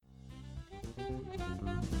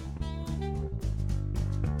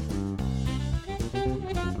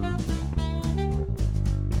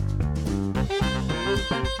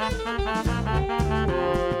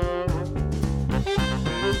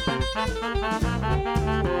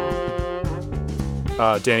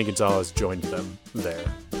Danny Gonzalez joined them there.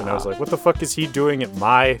 And I was like, what the fuck is he doing at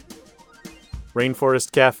my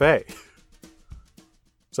Rainforest Cafe?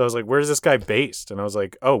 So I was like, where's this guy based? And I was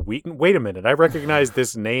like, oh, Wheaton? Wait a minute. I recognize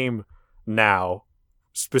this name now,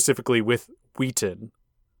 specifically with Wheaton.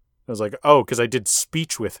 I was like, oh, because I did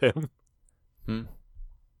speech with him.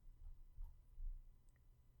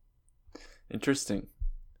 Interesting.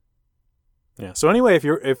 Yeah. So anyway,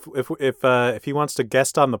 if he wants to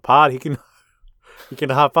guest on the pod, he can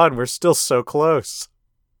hop on. We're still so close.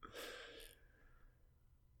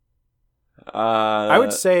 I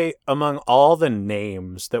would say among all the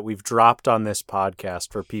names that we've dropped on this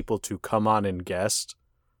podcast for people to come on and guest,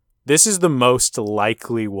 this is the most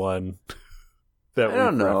likely one that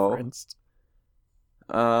we've referenced.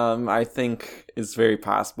 I think it's very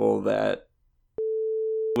possible that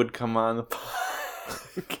would come on the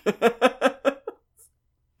podcast.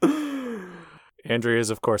 Andrea is,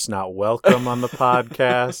 of course, not welcome on the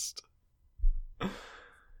podcast.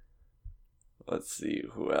 Let's see,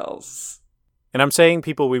 who else? And I'm saying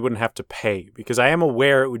people we wouldn't have to pay, because I am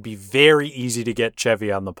aware it would be very easy to get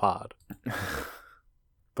Chevy on the pod.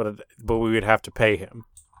 but we would have to pay him.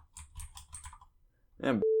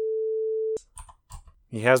 Yeah.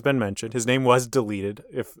 He has been mentioned. His name was deleted.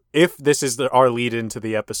 If this is our lead into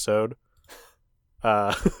the episode,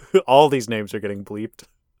 all these names are getting bleeped.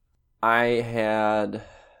 I had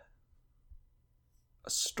a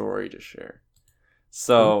story to share.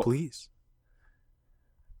 So, please.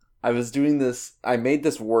 I was doing this. I made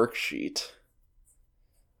this worksheet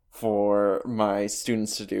for my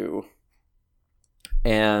students to do,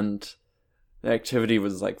 and the activity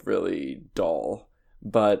was like really dull,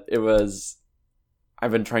 but it was.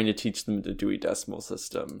 I've been trying to teach them the Dewey Decimal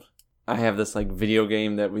System. I have this like video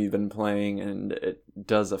game that we've been playing, and it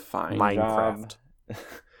does a fine Minecraft. job.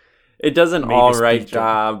 It does an alright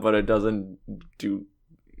job, but it doesn't do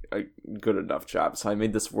a good enough job. So I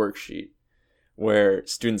made this worksheet where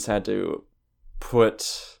students had to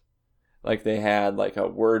put, like, they had like a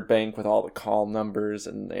word bank with all the call numbers,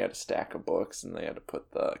 and they had a stack of books, and they had to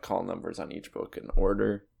put the call numbers on each book in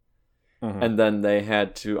order. Mm-hmm. And then they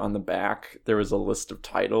had to, on the back, there was a list of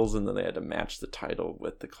titles, and then they had to match the title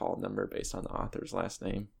with the call number based on the author's last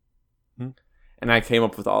name. Mm-hmm. And I came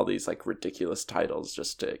up with all these like ridiculous titles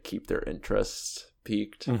just to keep their interest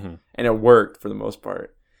peaked. Mm-hmm. And it worked for the most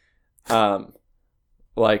part.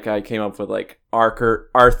 Like I came up with like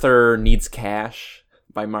Arthur Needs Cash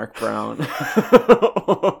by Mark Brown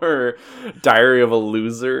or Diary of a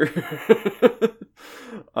Loser.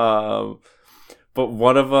 But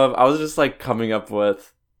one of them, I was just like coming up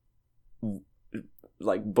with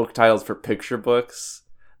like book titles for picture books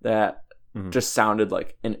that just sounded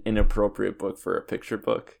like an inappropriate book for a picture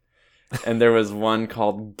book. And there was one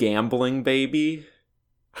called Gambling Baby.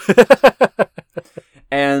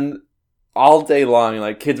 And all day long,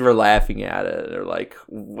 like, kids were laughing at it. They're like,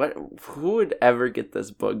 "What? Who would ever get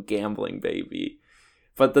this book, Gambling Baby?"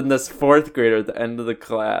 But then this fourth grader at the end of the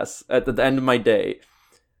class, at the end of my day,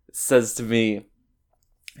 says to me,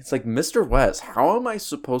 it's like, "Mr. West, how am I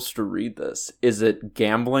supposed to read this? Is it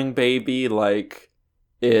Gambling Baby, like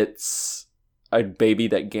it's a baby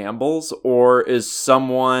that gambles, or is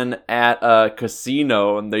someone at a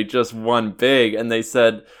casino and they just won big and they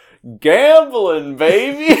said, gambling,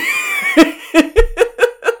 baby?"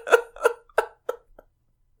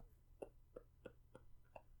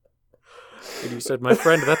 And you said, "My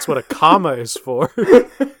friend, that's what a comma is for."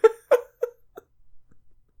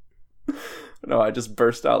 No, I just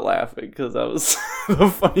burst out laughing because that was the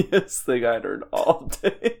funniest thing I'd heard all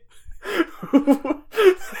day.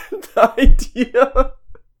 The idea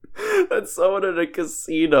that someone at a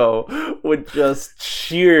casino would just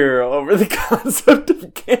cheer over the concept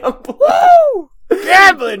of gambling. Woo!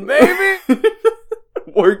 Gambling, baby!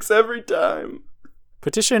 Works every time.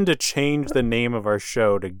 Petition to change the name of our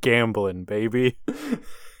show to Gambling, baby.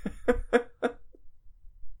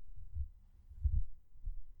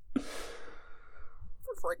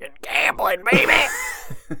 Freaking gambling, baby!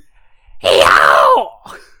 Hey-o!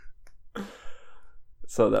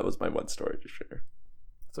 So that was my one story to share.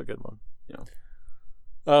 That's a good one. Yeah.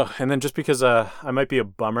 Oh, and then just because I might be a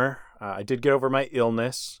bummer, I did get over my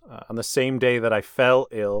illness. On the same day that I fell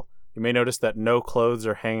ill, you may notice that no clothes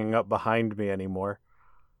are hanging up behind me anymore.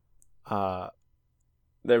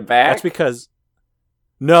 They're back? That's because...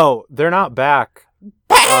 No, they're not back.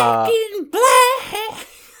 Back in black!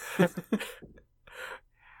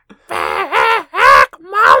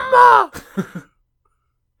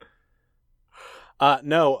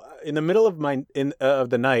 No, in the middle of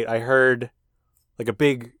the night, I heard like a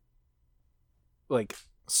big, like,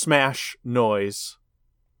 smash noise,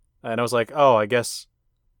 and I was like, "Oh, I guess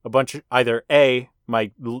a bunch of either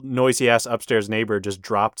my noisy ass upstairs neighbor just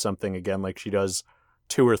dropped something again, like she does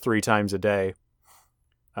 2 or 3 times a day,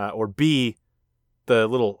 or B, the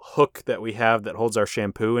little hook that we have that holds our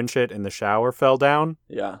shampoo and shit in the shower fell down.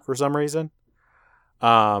 Yeah, for some reason.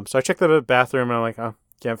 So I checked the bathroom and I'm like, oh,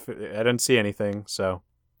 I didn't see anything, so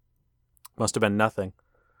must have been nothing.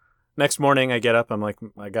 Next morning I get up, I'm like,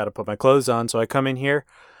 I gotta put my clothes on, so I come in here.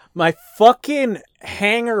 My fucking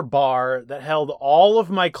hanger bar that held all of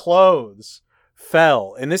my clothes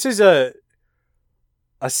fell. And this is a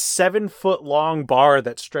 7-foot long bar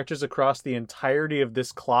that stretches across the entirety of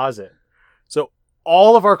this closet. So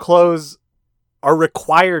all of our clothes are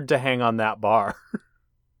required to hang on that bar.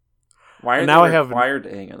 Why are they required to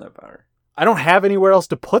hang on that bar? I don't have anywhere else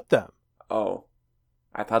to put them. Oh.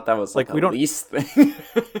 I thought that was like a lease thing.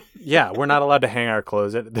 Yeah, we're not allowed to hang our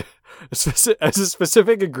clothes. As a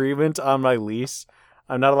specific agreement on my lease,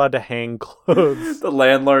 I'm not allowed to hang clothes. The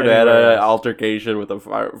landlord had an altercation with a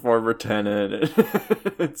former tenant.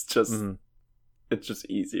 It's just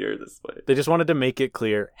easier this way. They just wanted to make it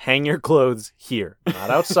clear: hang your clothes here, not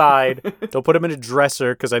outside. Don't put them in a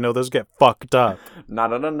dresser because I know those get fucked up.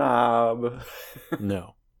 Not on a knob.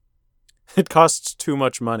 No, it costs too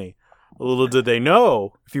much money. Little did they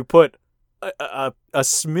know, if you put a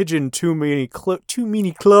smidgen too many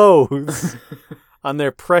clothes on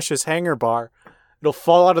their precious hanger bar, it'll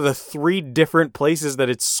fall out of the 3 different places that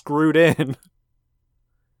it's screwed in.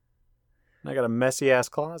 I got a messy ass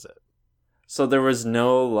closet. So there was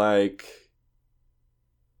no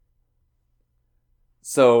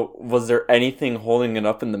So was there anything holding it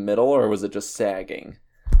up in the middle, or was it just sagging?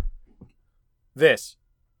 This.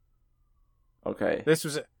 Okay.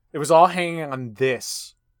 It was all hanging on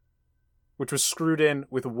this, which was screwed in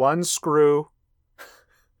with one screw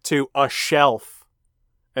to a shelf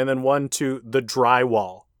and then one to the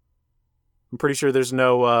drywall. I'm pretty sure there's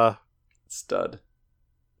no stud.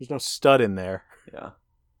 There's no stud in there. Yeah.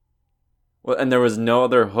 Well, and there was no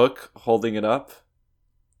other hook holding it up?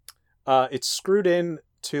 It's screwed in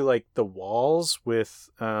to like the walls with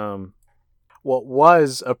what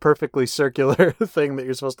was a perfectly circular thing that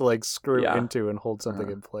you're supposed to like screw into and hold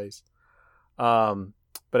something in place. But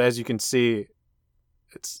as you can see,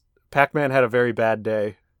 Pac-Man had a very bad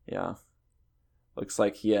day. Yeah. Looks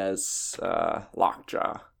like he has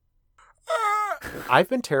lockjaw. I've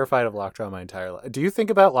been terrified of lockjaw my entire life. Do you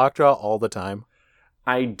think about lockjaw all the time?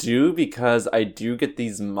 I do, because I do get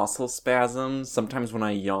these muscle spasms sometimes when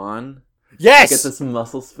I yawn. Yes! I get this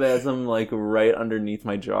muscle spasm like right underneath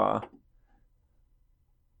my jaw.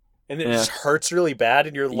 And it just hurts really bad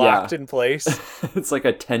and you're locked in place. It's like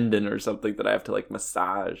a tendon or something that I have to like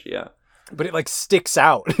massage, yeah. But it like sticks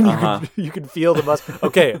out. You can feel the muscle.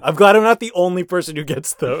 Okay, I'm glad I'm not the only person who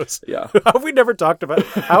gets those. Yeah. How have we never talked about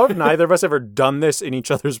how have neither of us ever done this in each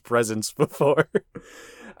other's presence before?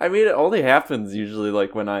 I mean, it only happens usually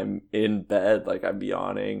like when I'm in bed, like I'm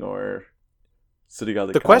yawning or sitting on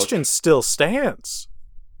the couch. The question still stands.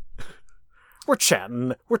 We're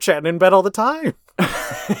chatting in bed all the time.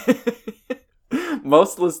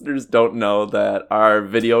 Most listeners don't know that our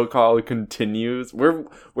video call continues.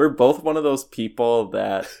 We're both one of those people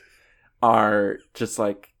that are just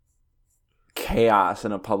like chaos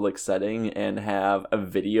in a public setting and have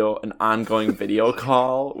an ongoing video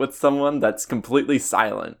call with someone that's completely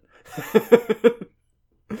silent.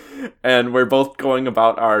 And we're both going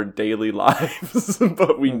about our daily lives,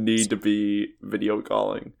 but we need to be video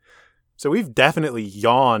calling. So we've definitely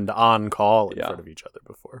yawned on call in front of each other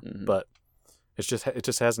before, but it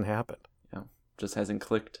just hasn't happened. Yeah, just hasn't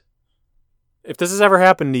clicked. If this has ever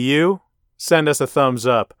happened to you, send us a thumbs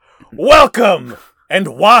up. Welcome and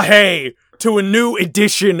wahey to a new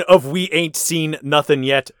edition of We Ain't Seen Nothing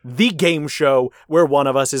Yet, the game show where one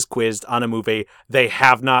of us is quizzed on a movie they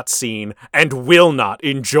have not seen and will not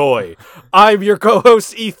enjoy. I'm your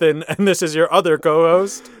co-host Ethan, and this is your other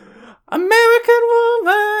co-host, American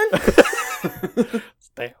Woman.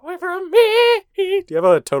 Stay away from me. Do you have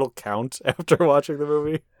a total count after watching the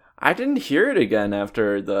movie? I didn't hear it again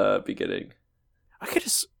after the beginning.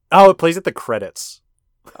 It plays at the credits.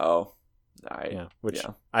 Oh. I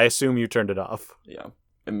assume you turned it off. Yeah,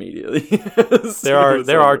 immediately.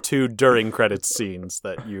 There are 2 during credits scenes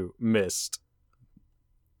that you missed.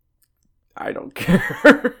 I don't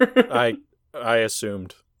care. I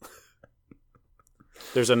assumed.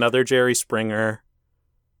 There's another Jerry Springer,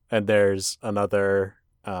 and there's another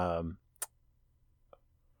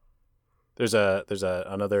there's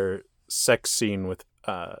another sex scene with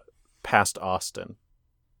past Austin.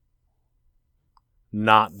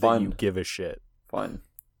 Not that you give a shit. Fun.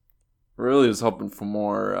 Really was hoping for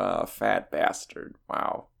more fat bastard.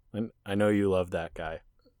 Wow. And I know you love that guy.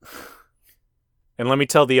 And let me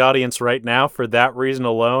tell the audience right now, for that reason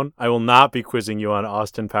alone, I will not be quizzing you on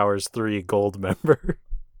Austin Powers 3 Goldmember.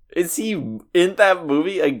 Is he in that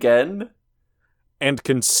movie again? And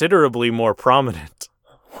considerably more prominent.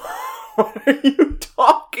 What are you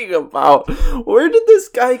talking about? Where did this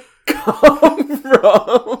guy come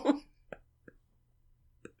from?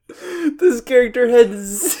 This character had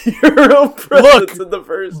 0 presence in the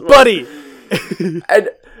first one. Buddy! And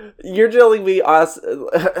you're telling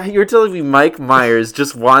me Mike Myers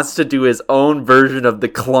just wants to do his own version of the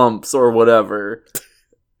Clumps or whatever.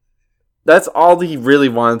 That's all he really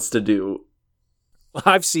wants to do.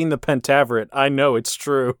 I've seen the Pentaveret. I know it's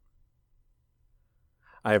true.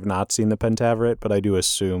 I have not seen the Pentaveret, but I do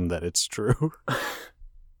assume that it's true.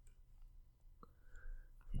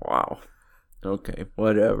 Wow. Okay,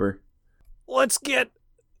 whatever. Let's get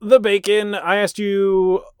the bacon. I asked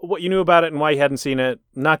you what you knew about it and why you hadn't seen it.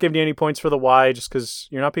 I'm not giving you any points for the why, just because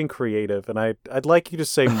you're not being creative, and I'd like you to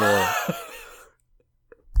say more.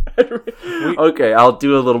 Okay, I'll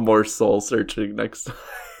do a little more soul searching next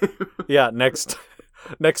time. Yeah, next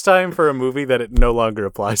time for a movie that it no longer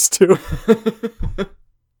applies to.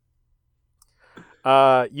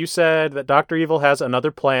 You said that Dr. Evil has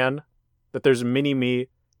another plan, that there's a mini-me.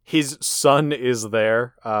 His son is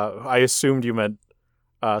there. I assumed you meant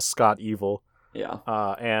Scott Evil. Yeah.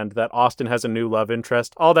 And that Austin has a new love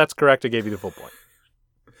interest. All that's correct. I gave you the full point.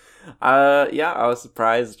 Yeah, I was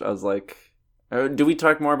surprised. I was like, do we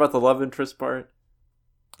talk more about the love interest part?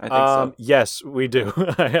 I think so. Yes, we do.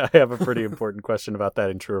 I have a pretty important question about that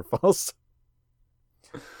in True or False.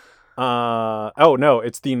 Oh, no,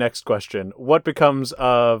 it's the next question. What becomes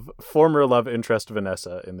of former love interest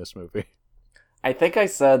Vanessa in this movie? I think I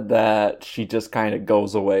said that she just kind of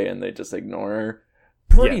goes away and they just ignore her.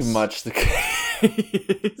 Pretty much the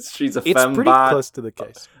case. She's a fembot. It's pretty close to the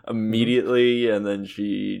case. Immediately, and then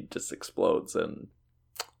she just explodes and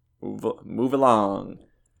move along.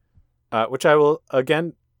 Which I will,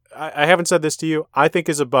 again, I haven't said this to you, I think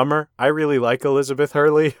is a bummer. I really like Elizabeth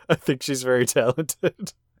Hurley. I think she's very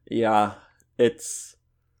talented. Yeah, it's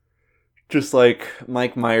just like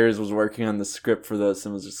Mike Myers was working on the script for this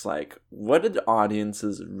and was just like, what did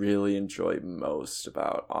audiences really enjoy most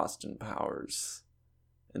about Austin Powers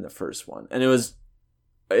in the first one? And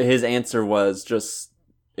his answer was just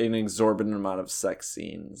an exorbitant amount of sex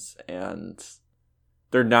scenes, and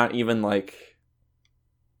they're not even like,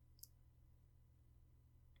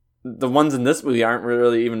 the ones in this movie aren't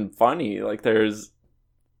really even funny. Like they're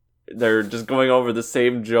just going over the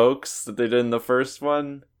same jokes that they did in the first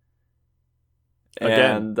one.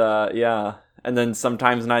 Again. And yeah, and then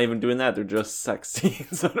sometimes not even doing that. They're just sex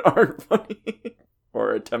scenes that aren't funny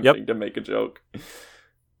or attempting to make a joke.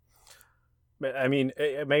 I mean,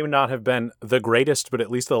 it may not have been the greatest, but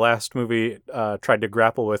at least the last movie tried to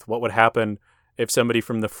grapple with what would happen if somebody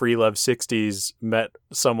from the free love 60s met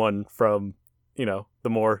someone from, the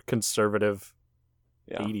more conservative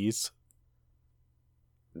 80s.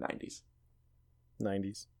 90s.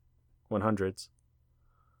 100s.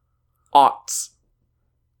 Aughts.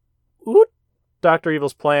 Ooh, Dr.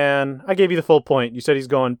 Evil's plan. I gave you the full point. You said he's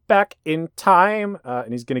going back in time,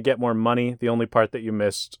 and he's going to get more money. The only part that you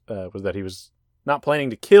missed was that he was not planning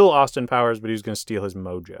to kill Austin Powers, but he was going to steal his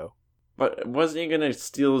mojo. But wasn't he going to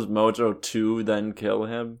steal his mojo to then kill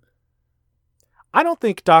him? I don't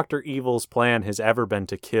think Dr. Evil's plan has ever been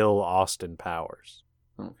to kill Austin Powers.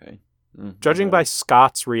 Okay. Judging by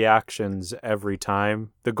Scott's reactions every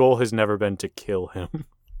time, the goal has never been to kill him.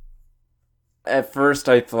 At first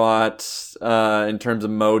I thought, in terms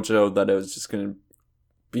of mojo, that it was just going to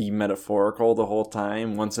be metaphorical the whole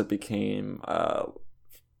time. Once it became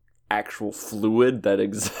actual fluid that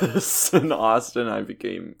exists in Austin, I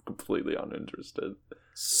became completely uninterested.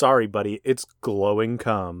 Sorry, buddy. It's glowing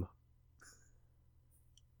cum.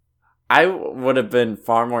 I would have been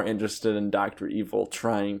far more interested in Dr. Evil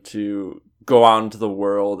trying to go out into the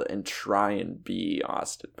world and try and be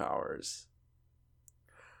Austin Powers.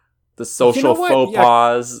 The social faux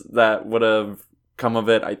pas that would have come of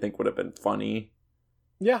it, I think, would have been funny.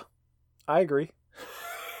 Yeah, I agree.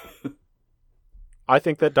 I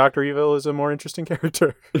think that Dr. Evil is a more interesting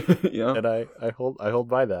character. Yeah. And I hold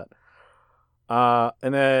by that.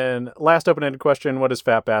 And then last open-ended question, what does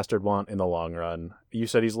Fat Bastard want in the long run? You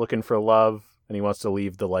said he's looking for love and he wants to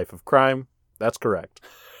leave the life of crime. That's correct.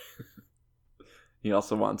 He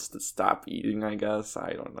also wants to stop eating, I guess.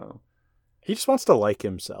 I don't know. He just wants to like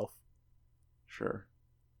himself. Sure.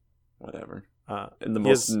 whatever. In the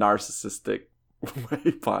most narcissistic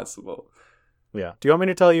way possible. Yeah. Do you want me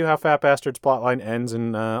to tell you how Fat Bastard's plotline ends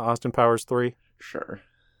in Austin Powers 3? Sure.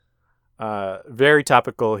 Very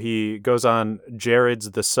topical. He goes on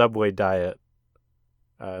Jared's the Subway diet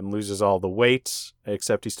and loses all the weight,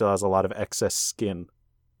 except he still has a lot of excess skin.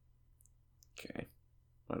 Okay.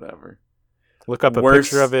 Whatever. Look up a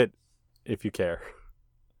picture of it if you care.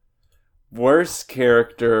 Worst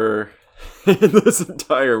character in this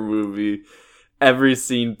entire movie. Every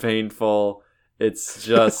scene painful. It's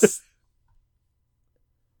just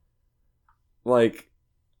like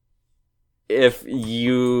if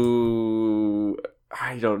you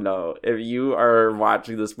are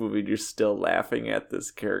watching this movie and you're still laughing at this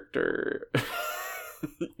character,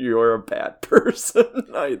 you're a bad person.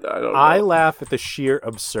 I don't know. I laugh at the sheer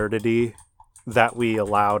absurdity that we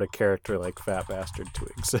allowed a character like Fat Bastard to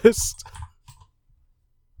exist.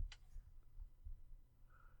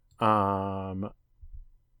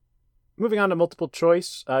 Moving on to multiple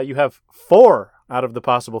choice, you have 4 out of the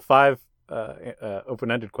possible 5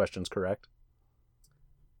 open-ended questions correct.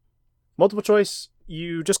 Multiple choice,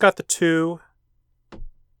 you just got the 2.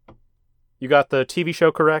 You got the TV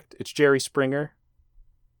show correct. It's Jerry Springer,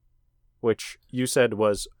 which you said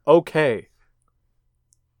was okay.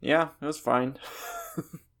 Yeah, it was fine.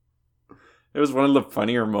 It was one of the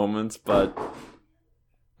funnier moments, but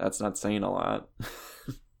that's not saying a lot.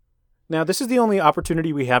 Now, this is the only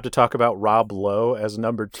opportunity we have to talk about Rob Lowe as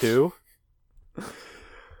number 2.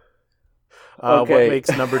 Okay. What makes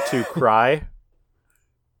number 2 cry?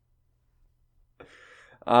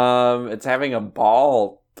 It's having a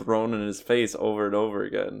ball thrown in his face over and over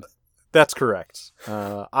again. That's correct.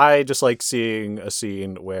 I just like seeing a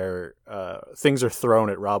scene where things are thrown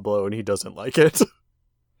at Rob Lowe and he doesn't like it.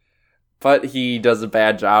 But he does a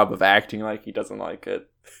bad job of acting like he doesn't like it.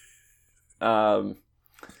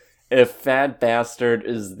 If Fat Bastard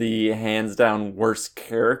is the hands down worst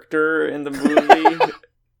character in the movie,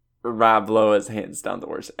 Rob Lowe is hands down the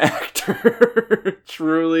worst actor.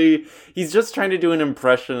 Truly. He's just trying to do an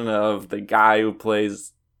impression of the guy who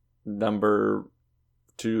plays number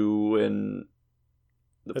 2 in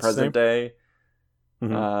the present day.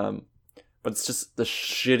 Mm-hmm. But it's just the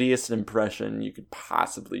shittiest impression you could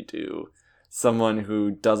possibly do. Someone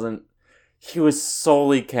who doesn't... He was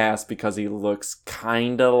solely cast because he looks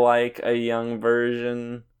kind of like a young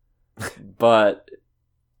version, but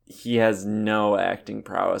he has no acting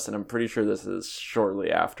prowess, and I'm pretty sure this is shortly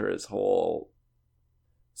after his whole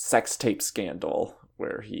sex tape scandal,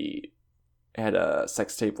 where he had a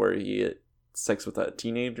sex tape where he had sex with a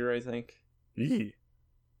teenager, I think.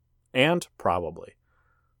 And probably.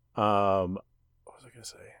 What was I going to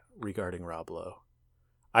say regarding Rob Lowe?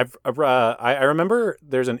 I remember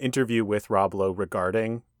there's an interview with Rob Lowe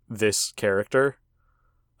regarding this character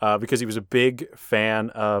because he was a big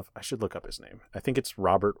fan of... I should look up his name. I think it's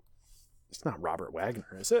Robert... It's not Robert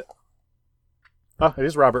Wagner, is it? Oh, it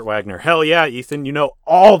is Robert Wagner. Hell yeah, Ethan. You know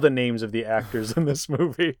all the names of the actors in this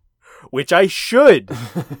movie, which I should.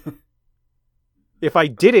 If I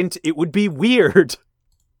didn't, it would be weird.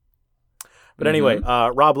 But anyway,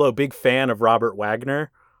 Rob Lowe, big fan of Robert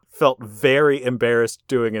Wagner, felt very embarrassed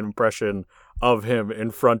doing an impression of him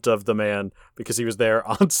in front of the man because he was there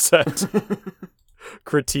on set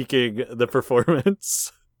critiquing the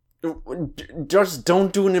performance. Just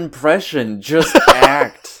don't do an impression. Just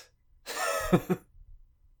act.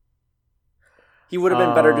 He would have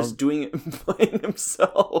been better just doing it and playing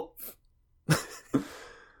himself.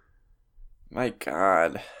 My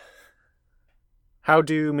God. How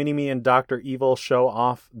do Mini-Me and Dr. Evil show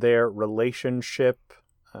off their relationship?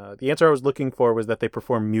 The answer I was looking for was that they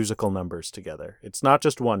perform musical numbers together. It's not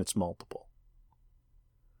just one, it's multiple.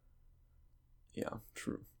 Yeah,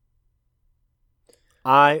 true.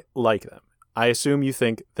 I like them. I assume you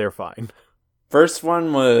think they're fine. First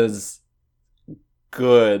one was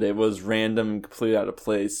good. It was random, completely out of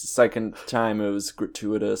place. Second time it was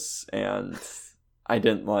gratuitous, and I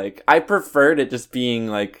didn't like... I preferred it just being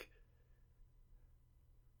like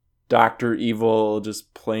Dr. Evil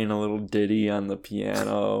just playing a little ditty on the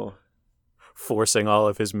piano. Forcing all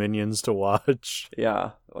of his minions to watch.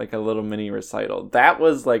 Yeah, like a little mini recital. That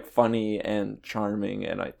was like funny and charming,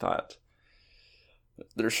 and I thought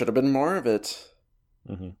there should have been more of it.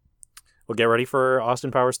 Mm-hmm. Well, get ready for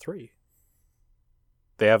Austin Powers 3.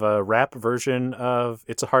 They have a rap version of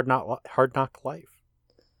It's a Hard Knock Life.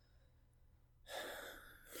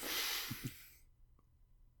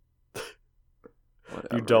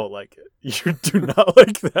 Whatever. You don't like it. You do not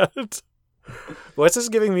like that. What's this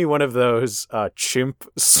giving me one of those chimp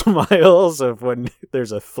smiles of when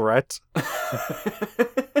there's a threat?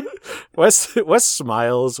 Wes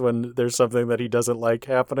smiles when there's something that he doesn't like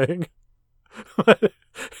happening.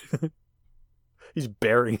 He's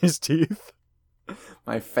baring his teeth.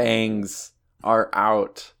 My fangs are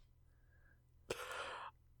out.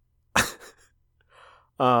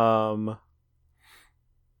 And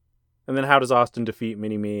then how does Austin defeat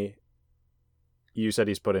Mini-Me? You said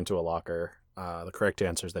he's put into a locker. The correct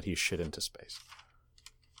answer is that he's shit into space.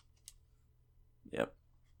 Yep.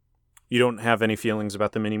 You don't have any feelings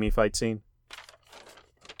about the Mini-Me fight scene?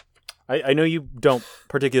 I know you don't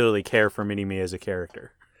particularly care for Mini-Me as a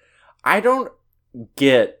character. I don't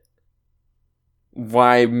get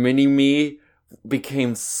why Mini-Me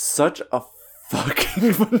became such a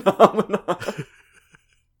fucking phenomenon.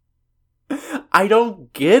 I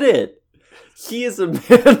don't get it. He is a man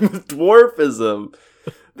with dwarfism.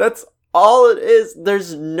 That's all it is.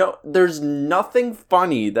 There's nothing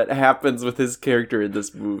funny that happens with his character in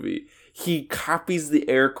this movie. He copies the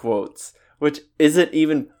air quotes, which isn't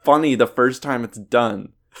even funny the first time it's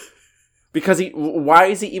done. Because why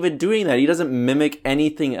is he even doing that? He doesn't mimic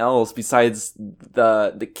anything else besides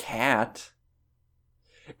the cat.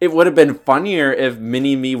 It would have been funnier if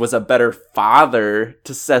Mini-Me was a better father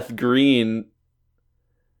to Seth Green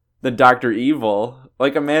than Dr. Evil.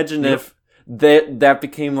 Like, imagine if that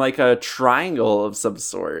became like a triangle of some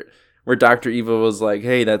sort, where Dr. Evil was like,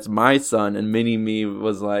 hey, that's my son, and Mini-Me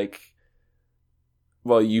was like,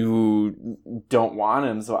 well, you don't want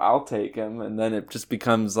him, so I'll take him. And then it just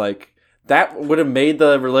becomes like, that would have made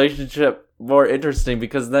the relationship more interesting,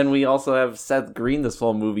 because then we also have Seth Green this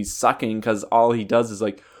whole movie sucking because all he does is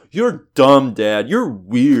like, you're dumb, Dad. You're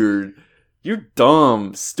weird. You're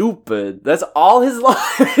dumb. Stupid. That's all his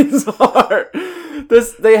lines are.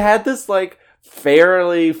 They had this like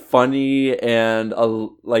fairly funny and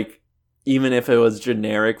like, even if it was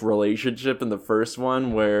generic relationship in the first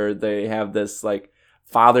one, where they have this like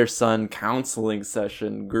father-son counseling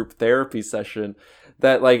session, group therapy session,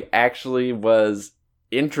 that like actually was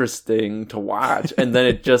interesting to watch. And then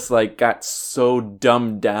it just like got so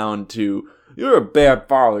dumbed down to, you're a bad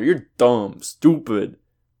father, you're dumb, stupid.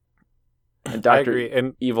 And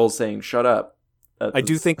Dr. Evil saying, shut up. I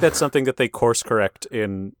do think that's something that they course correct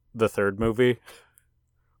in the third movie.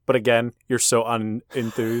 But again, you're so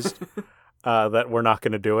unenthused that we're not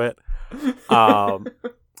going to do it.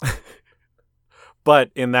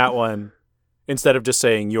 But in that one, instead of just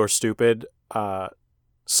saying you're stupid,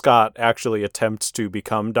 Scott actually attempts to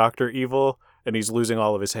become Dr. Evil, and he's losing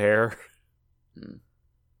all of his hair.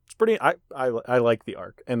 It's pretty. I like the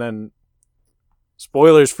arc. And then,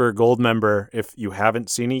 spoilers for Goldmember if you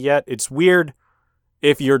haven't seen it yet. It's weird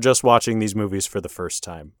if you're just watching these movies for the first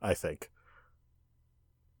time, I think.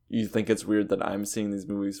 You think it's weird that I'm seeing these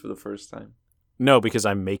movies for the first time? No, because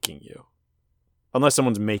I'm making you. Unless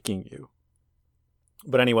someone's making you.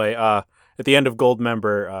 But anyway, at the end of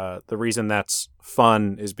Goldmember, the reason that's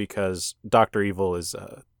fun is because Dr. Evil is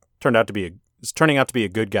turning out to be a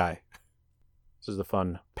good guy. This is the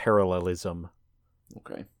fun parallelism.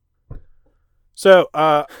 Okay. So,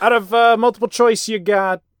 out of multiple choice, you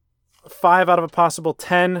got 5 out of a possible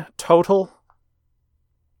 10 total.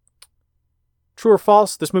 True or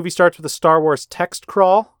false? This movie starts with a Star Wars text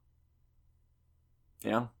crawl.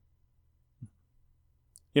 Yeah.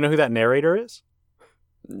 You know who that narrator is?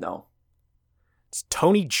 No. It's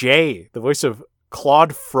Tony Jay, the voice of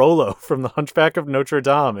Claude Frollo from The Hunchback of Notre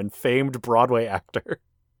Dame and famed Broadway actor.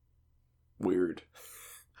 Weird.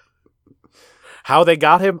 How they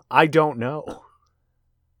got him, I don't know.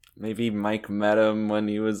 Maybe Mike met him when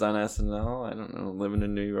he was on SNL. I don't know, living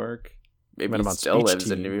in New York. Maybe he still lives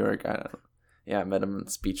in New York. I don't know. Yeah, I met him on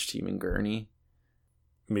Speech Team in Gurney.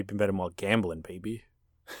 Maybe met him while gambling, baby.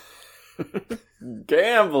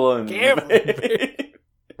 Gambling, baby.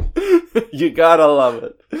 You gotta love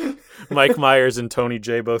it. Mike Myers and Tony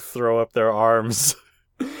Jay both throw up their arms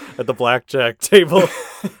at the blackjack table.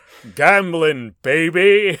 Gambling,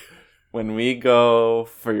 baby. When we go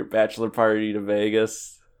for your bachelor party to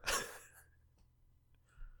Vegas,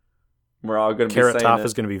 we're all going to be saying Carrot Top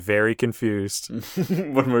is going to be very confused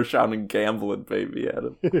when we're shouting gambling, baby, at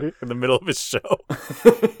him. In the middle of his show.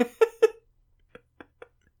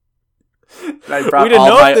 We didn't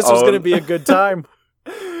know if this was going to be a good time.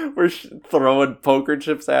 We're throwing poker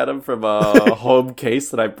chips at him from a home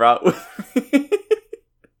case that I brought with me.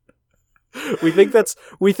 We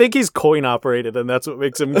think he's coin operated, and that's what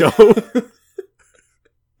makes him go.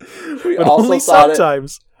 We but also only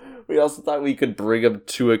sometimes. We also thought we could bring him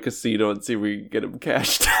to a casino and see if we could get him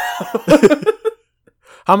cashed out.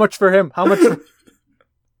 How much for him? How much for...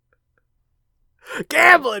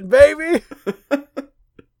 Gambling, baby!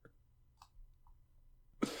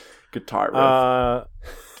 Guitar riff.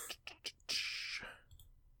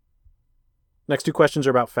 Next two questions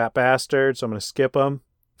are about fat bastards, so I'm going to skip them.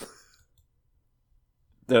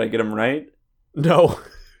 Did I get them right? No.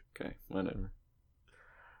 Okay, whatever.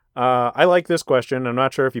 I like this question. I'm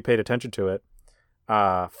not sure if you paid attention to it.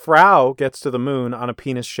 Frau gets to the moon on a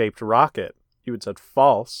penis-shaped rocket. You had said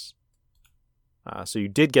false. So you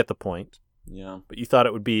did get the point. Yeah. But you thought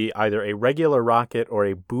it would be either a regular rocket or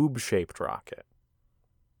a boob-shaped rocket.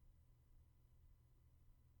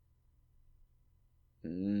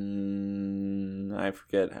 I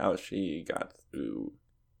forget how she got through.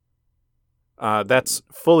 That's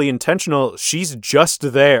fully intentional. She's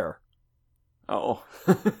just there. Oh.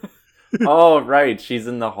 Oh, right. She's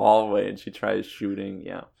in the hallway and she tries shooting.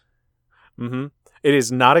 Yeah. Mm-hmm. It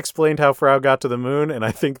is not explained how Frau got to the moon, and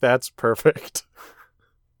I think that's perfect.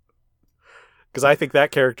 Because I think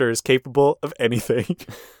that character is capable of anything.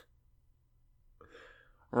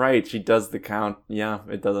 Right. She does the count. Yeah,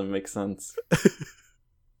 it doesn't make sense.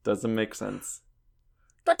 Doesn't make sense.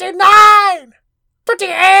 29!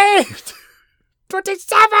 28!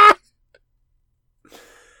 27!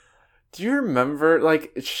 Do you remember,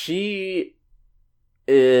 like,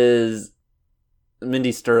 Mindy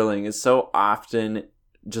Sterling is so often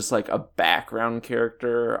just like a background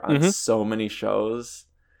character on so many shows.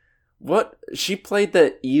 She played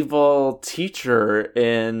the evil teacher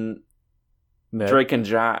in Drake and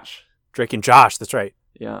Josh. Drake and Josh, that's right.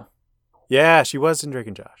 Yeah. Yeah, she was in Drake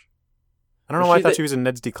and Josh. I don't know why I thought she was in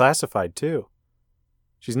Ned's Declassified, too.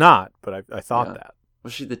 She's not, but I thought that.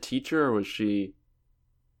 Was she the teacher or was she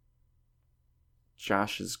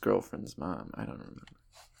Josh's girlfriend's mom? I don't remember.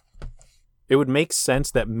 It would make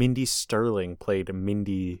sense that Mindy Sterling played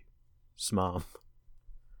Mindy's mom.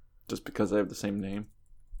 Just because they have the same name?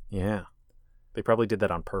 Yeah. They probably did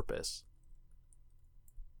that on purpose.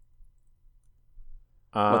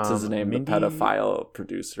 What's his name? Mindy... The pedophile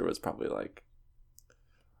producer was probably like,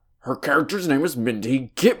 her character's name is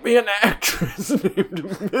Mindy. Get me an actress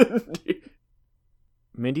named Mindy.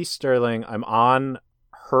 Mindy Sterling. I'm on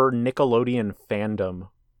her Nickelodeon fandom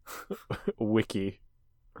wiki.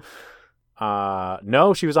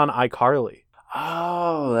 No, she was on iCarly.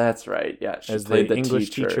 Oh, that's right. Yeah, she played the English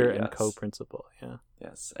teacher and co-principal. Yeah.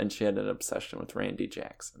 Yes, and she had an obsession with Randy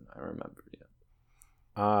Jackson. I remember. Yeah.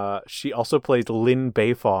 She also played Lin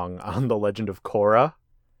Beifong on The Legend of Korra.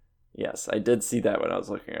 Yes, I did see that when I was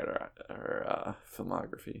looking at her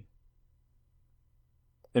filmography.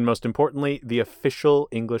 And most importantly, the official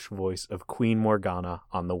English voice of Queen Morgana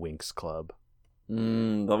on The Winx Club. The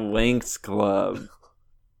Winx Club.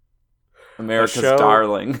 America's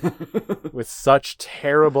darling. With such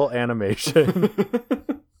terrible animation.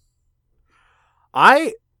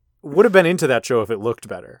 I would have been into that show if it looked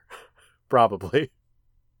better. Probably.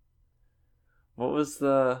 What was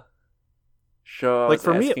the show I was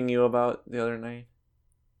asking you about the other night?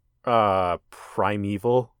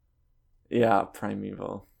 Primeval. Yeah,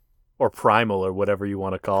 Primeval. Or Primal, or whatever you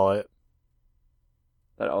want to call it.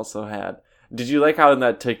 That also had... Did you like how in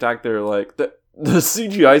that TikTok they're like... The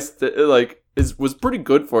CGI was pretty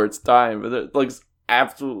good for its time, but it looks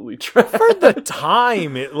absolutely trash. For the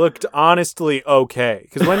time, it looked honestly okay.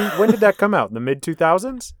 Because when did that come out? In the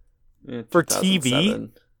mid-2000s? Yeah, for TV?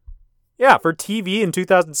 Yeah, for TV in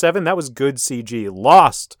 2007, that was good CG.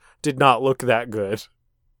 Lost did not look that good.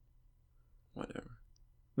 Whatever.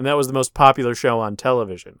 And that was the most popular show on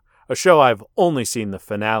television. A show I've only seen the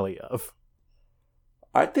finale of.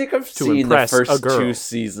 I think I've seen the first 2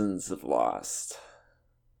 seasons of Lost.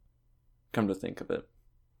 Come to think of it.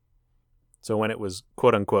 So when it was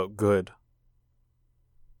quote-unquote good.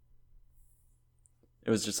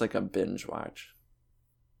 It was just like a binge watch.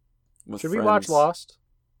 Should we watch Lost?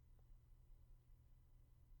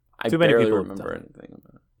 I barely remember anything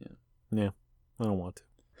about it. Yeah, I don't want to.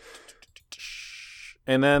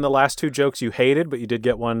 And then the last 2 jokes you hated, but you did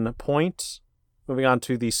get 1 point. Moving on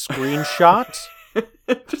to the screenshot.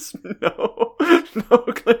 Just no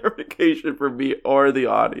clarification for me or the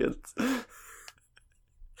audience.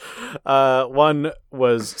 One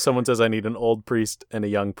was someone says I need an old priest and a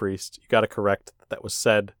young priest. You got to correct that was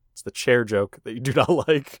said. It's the chair joke that you do not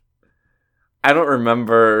like. I don't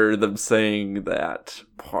remember them saying that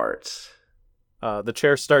part. The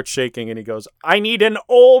chair starts shaking and he goes, I need an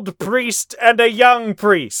old priest and a young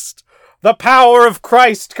priest. The power of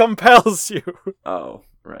Christ compels you. Oh,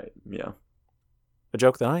 right. Yeah. A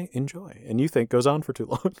joke that I enjoy and you think goes on for too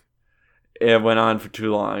long. It went on for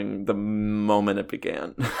too long the moment it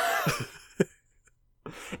began.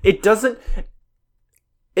 It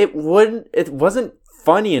wasn't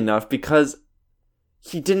funny enough because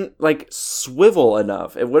he didn't swivel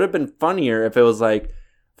enough. It would have been funnier if it was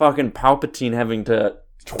fucking Palpatine having to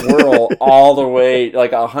twirl all the way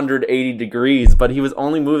like 180 degrees, but he was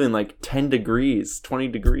only moving like 10 degrees, 20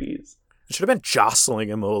 degrees. It should have been jostling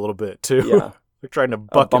him a little bit too. Yeah. They're trying to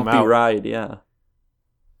buck him out. A bumpy ride, yeah.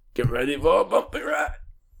 Get ready for a bumpy ride.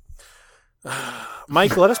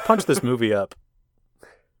 Mike, let us punch this movie up.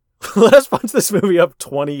 Let us punch this movie up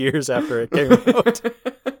 20 years after it came out.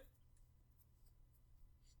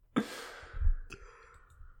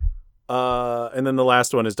 And then the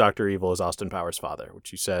last one is Dr. Evil is Austin Powers' father,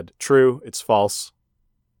 which you said true. It's false.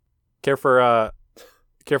 Care for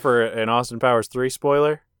an Austin Powers 3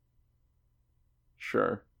 spoiler?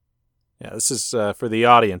 Sure. Yeah, this is for the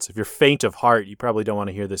audience. If you're faint of heart, you probably don't want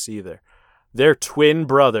to hear this either. They're twin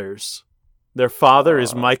brothers. Their father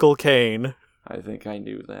is Michael Caine. I think I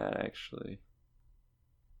knew that, actually.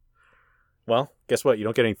 Well, guess what? You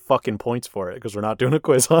don't get any fucking points for it because we're not doing a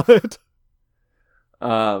quiz on it.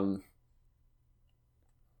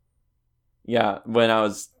 Yeah, when I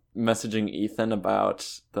was messaging Ethan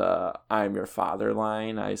about the I'm your father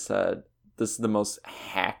line, I said, this is the most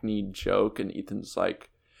hackneyed joke, and Ethan's like,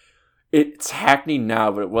 it's hackneyed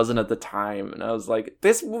now, but it wasn't at the time. And I was like,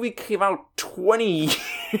 this movie came out 20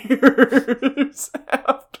 years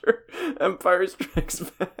after Empire Strikes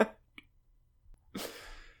Back.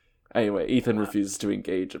 Anyway, Ethan refuses to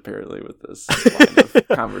engage, apparently, with this line of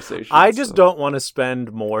conversation. I just don't want to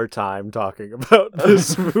spend more time talking about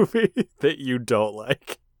this movie that you don't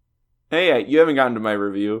like. Hey, you haven't gotten to my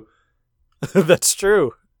review. That's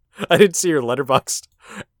true. I didn't see your Letterboxd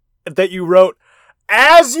that you wrote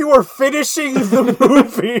as you were finishing the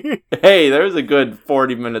movie. Hey, there was a good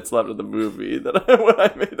 40 minutes left of the movie when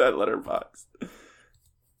I made that Letterboxd.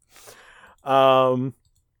 The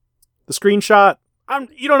screenshot.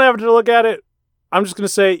 You don't have to look at it. I'm just going to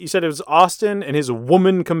say, you said it was Austin and his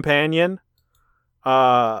woman companion,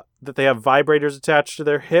 that they have vibrators attached to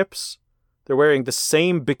their hips. They're wearing the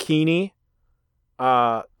same bikini,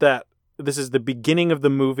 that this is the beginning of the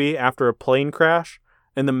movie after a plane crash.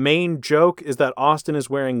 And the main joke is that Austin is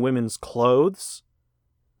wearing women's clothes.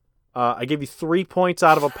 I gave you 3 points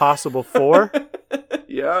out of a possible 4.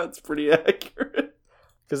 Yeah, it's pretty accurate.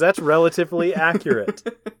 Because that's relatively accurate.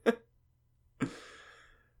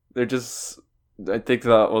 They're just... I think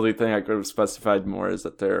the only thing I could have specified more is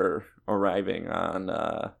that they're arriving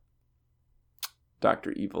on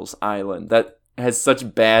Dr. Evil's island. That has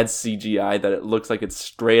such bad CGI that it looks like it's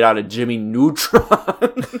straight out of Jimmy Neutron.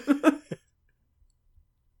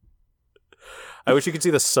 I wish you could see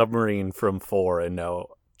the submarine from 4 and know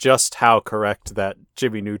just how correct that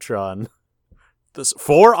Jimmy Neutron... This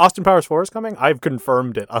 4? Austin Powers 4 is coming? I've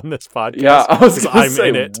confirmed it on this podcast. Yeah, I was going to say,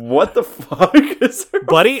 in it. What the fuck is there?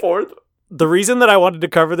 Buddy, the reason that I wanted to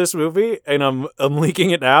cover this movie, and I'm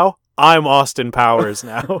leaking it now, I'm Austin Powers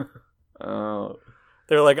now. Oh.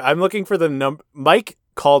 They're like, I'm looking for the number... Mike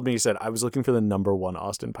called me and said, I was looking for the number 1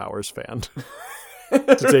 Austin Powers fan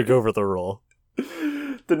to take over the role.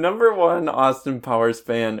 The number 1 Austin Powers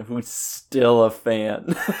fan who's still a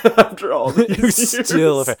fan after all these years.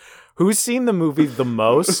 Still a fan. Who's seen the movie the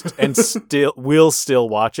most and will still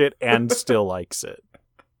watch it and still likes it.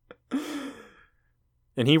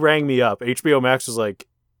 And he rang me up. HBO Max was like,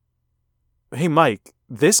 hey, Mike,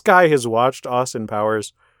 this guy has watched Austin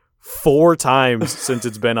Powers 4 times since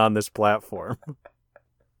it's been on this platform.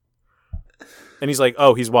 And he's like,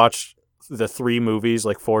 oh, he's watched the 3 movies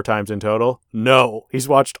like 4 times in total? No, he's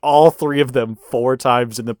watched all 3 of them 4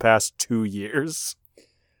 times in the past 2 years.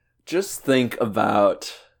 Just think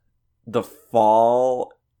about the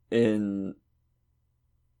fall in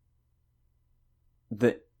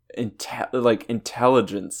the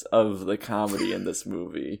intelligence of the comedy in this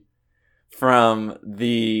movie from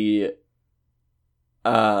the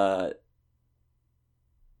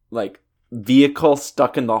vehicle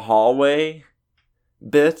stuck in the hallway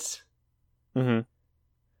bit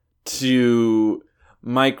to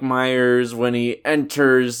Mike Myers when he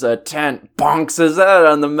enters a tent, bonks his head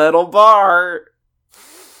on the metal bar.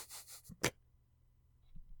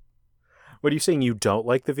 What are you saying? You don't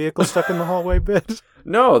like the vehicle stuck in the hallway bit?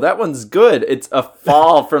 No, that one's good. It's a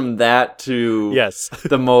fall from that to yes,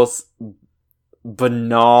 the most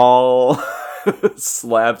banal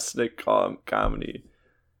slapstick comedy.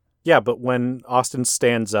 Yeah, but when Austin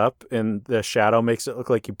stands up and the shadow makes it look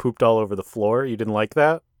like he pooped all over the floor, you didn't like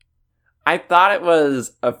that? I thought it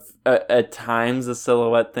was at times the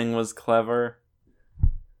silhouette thing was clever.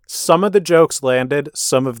 Some of the jokes landed,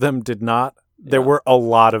 some of them did not. There were a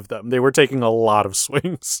lot of them. They were taking a lot of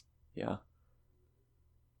swings. Yeah.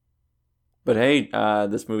 But hey,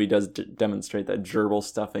 this movie does demonstrate that gerbil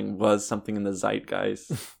stuffing was something in the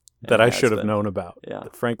zeitgeist. That I should have known about. Yeah.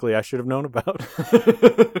 That, frankly, I should have known about.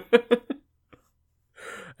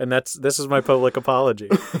 And this is my public apology.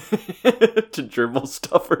 To gerbil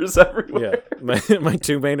stuffers everywhere. Yeah. My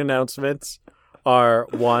two main announcements are,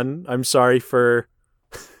 one, I'm sorry for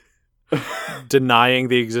denying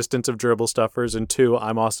the existence of gerbil stuffers, and two,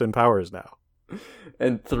 I'm Austin Powers now.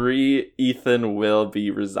 And three, Ethan will be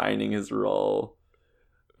resigning his role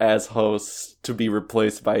as host to be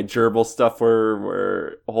replaced by gerbil stuffer.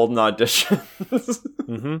 We're holding auditions.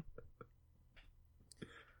 Mm-hmm.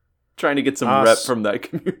 Trying to get some rep from that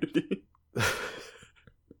community.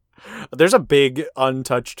 There's a big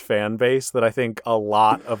untouched fan base that I think a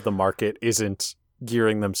lot of the market isn't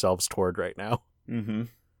gearing themselves toward right now. Mm-hmm.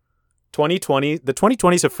 2020, the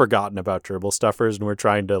 2020s have forgotten about gerbil stuffers, and we're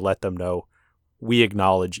trying to let them know we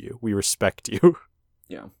acknowledge you, we respect you.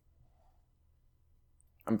 Yeah.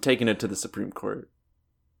 I'm taking it to the Supreme Court.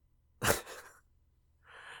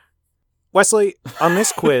 Wesley, on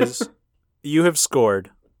this quiz, you have scored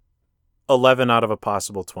 11 out of a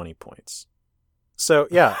possible 20 points. So,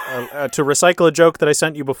 yeah, to recycle a joke that I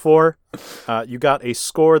sent you before, you got a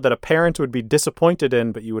score that a parent would be disappointed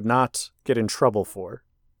in, but you would not get in trouble for.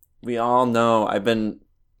 We all know I've been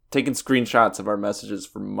taking screenshots of our messages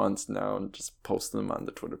for months now and just posting them on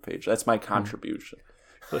the Twitter page. That's my contribution.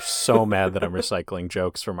 They're so mad that I'm recycling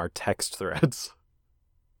jokes from our text threads.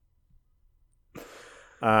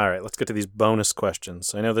 All right, let's get to these bonus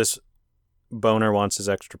questions. I know this boner wants his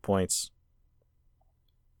extra points.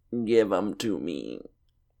 Give them to me.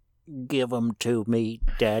 Give them to me,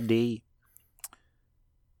 Daddy.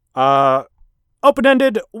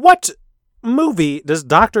 Open-ended, what movie does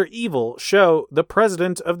Dr. Evil show the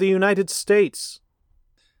President of the United States?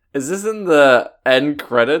 Is this in the end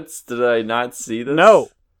credits? Did I not see this? No.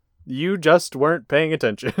 You just weren't paying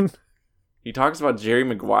attention. He talks about Jerry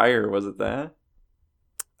Maguire, was it that?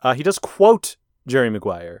 He does quote Jerry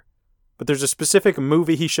Maguire, but there's a specific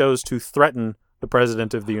movie he shows to threaten the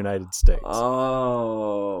President of the United States.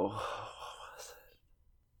 Oh. What was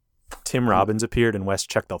it? Tim Robbins appeared and Wes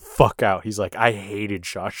checked the fuck out. He's like, I hated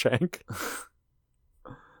Shawshank.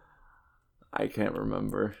 I can't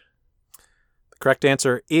remember. The correct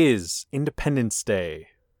answer is Independence Day.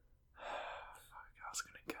 I was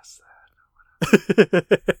going to guess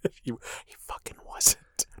that. He fucking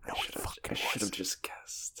wasn't. No, I should have just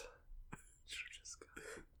guessed.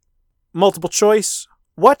 Multiple choice.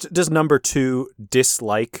 What does number 2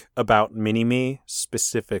 dislike about Mini-Me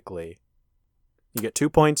specifically? You get 2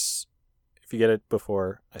 points if you get it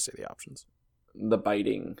before I say the options. The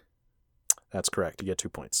biting. That's correct. You get 2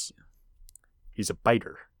 points. He's a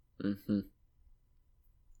biter. Mm-hmm.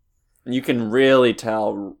 You can really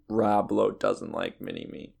tell Rob Lowe doesn't like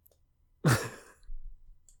Mini-Me.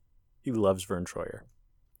 He loves Vern Troyer.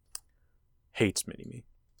 Hates Mini-Me.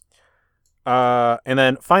 And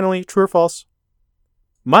then finally, true or false?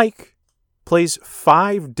 Mike plays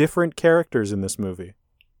 5 different characters in this movie.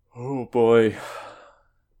 Oh boy.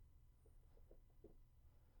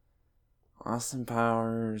 Austin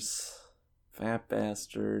Powers, Fat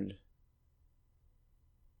Bastard,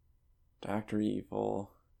 Dr.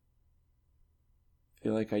 Evil. I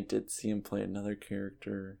feel like I did see him play another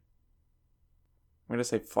character. I'm going to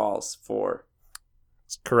say false. 4.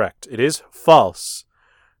 It's correct. It is false.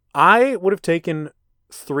 I would have taken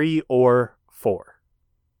 3 or 4.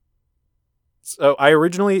 So I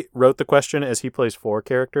originally wrote the question as he plays 4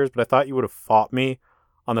 characters, but I thought you would have fought me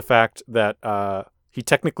on the fact that he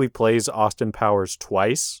technically plays Austin Powers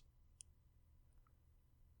twice.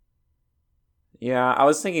 Yeah, I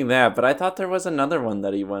was thinking that, but I thought there was another one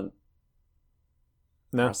that he went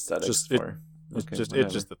prosthetics for.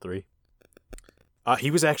 It's just the 3.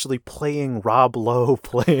 He was actually playing Rob Lowe,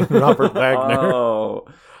 playing Robert Wagner. Oh,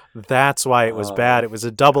 that's why it was bad. It was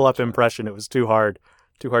a double up impression. It was too hard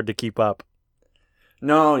to keep up.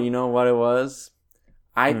 No, you know what it was?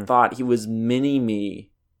 I thought he was Mini-Me.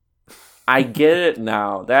 I get it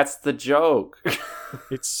now. That's the joke.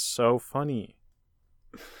 It's so funny.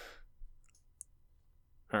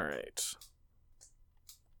 All right.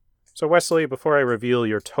 So Wesley, before I reveal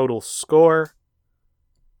your total score,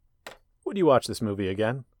 would you watch this movie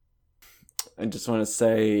again? I just want to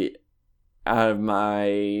say, out of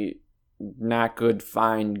my not good,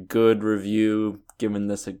 fine, good review, giving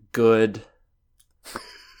this a good.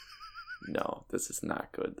 No, this is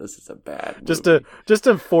not good. This is a bad movie. Just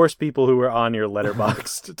to force people who were on your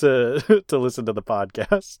Letterboxd to listen to the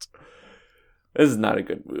podcast. This is not a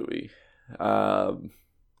good movie.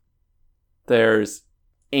 There's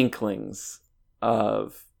inklings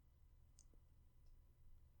of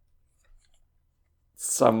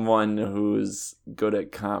someone who's good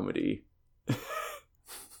at comedy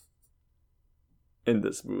in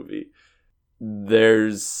this movie.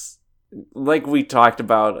 There's like we talked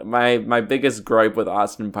about, my biggest gripe with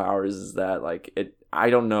Austin Powers is that like I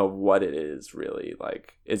don't know what it is really.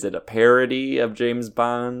 Like, is it a parody of James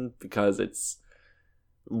Bond? Because it's,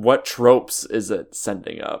 what tropes is it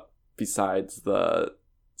sending up besides the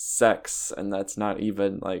sex? And that's not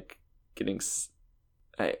even like getting,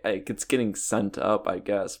 it's getting sent up, I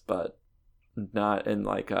guess, but not in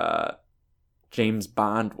like a James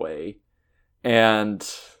Bond way. And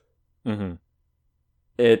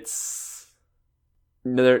it's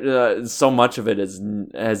there. So much of it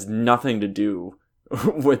has nothing to do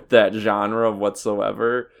with that genre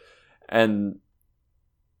whatsoever, and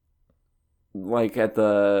like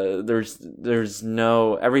there's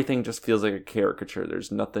no, everything just feels like a caricature. There's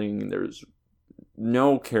no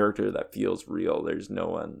character that feels real. There's no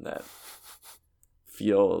one that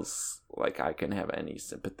feels like I can have any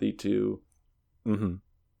sympathy to.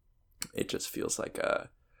 It just feels like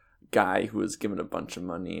a guy who was given a bunch of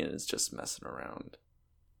money and is just messing around.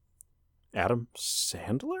 Adam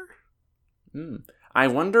Sandler? I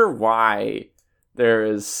wonder why there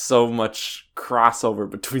is so much crossover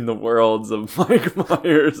between the worlds of Mike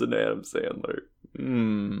Myers and Adam Sandler.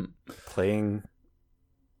 Playing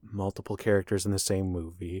multiple characters in the same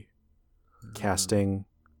movie. Casting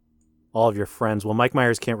all of your friends. Well, Mike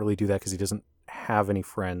Myers can't really do that because he doesn't have any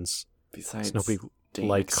friends. Besides nobody Dana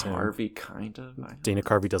likes Carvey, him. kind of. Dana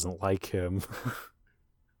Carvey doesn't like him.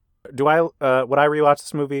 Would I rewatch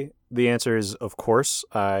this movie? The answer is, of course.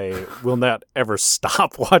 I will not ever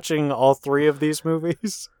stop watching all three of these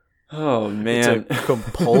movies. Oh, man. It's a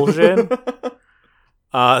compulsion.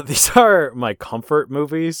 These are my comfort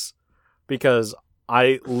movies because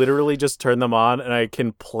I literally just turn them on and I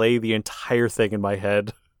can play the entire thing in my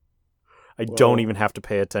head. I don't even have to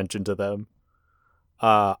pay attention to them.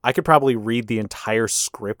 I could probably read the entire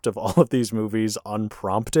script of all of these movies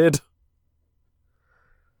unprompted.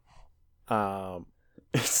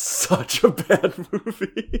 It's such a bad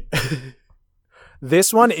movie.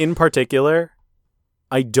 This one in particular,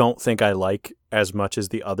 I don't think I like as much as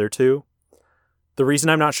the other two. The reason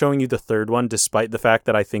I'm not showing you the third one, despite the fact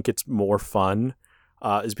that I think it's more fun,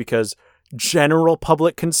 is because general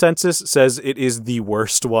public consensus says it is the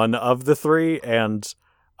worst one of the three, and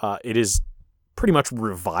it is pretty much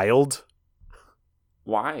reviled.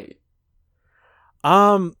 Why?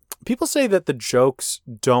 People say that the jokes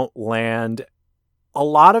don't land. A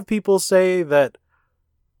lot of people say that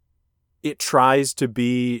it tries to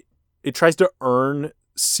earn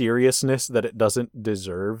seriousness that it doesn't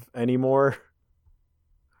deserve anymore.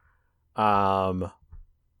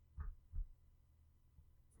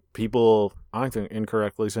 People, I think,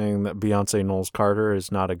 incorrectly saying that Beyonce Knowles Carter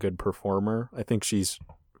is not a good performer. I think she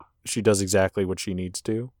does exactly what she needs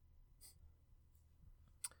to.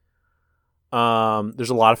 There's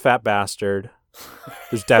a lot of fat bastard.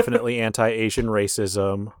 There's definitely anti-Asian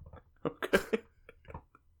racism. Okay.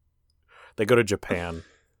 They go to Japan.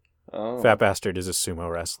 Oh. Fat bastard is a sumo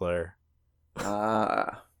wrestler.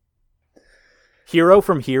 Ah. Hero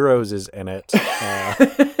from Heroes is in it.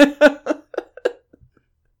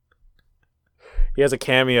 He has a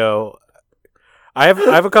cameo. I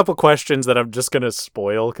have a couple questions that I'm just going to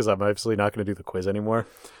spoil because I'm obviously not going to do the quiz anymore.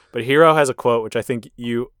 But Hero has a quote which I think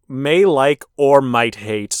you may like or might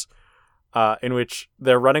hate, in which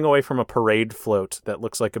they're running away from a parade float that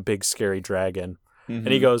looks like a big scary dragon. And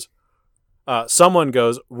he goes, someone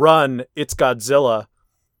goes, "Run, it's Godzilla."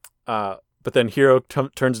 But then Hero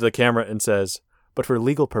turns to the camera and says, "But for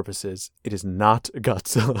legal purposes, it is not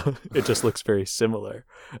Godzilla. It just looks very similar."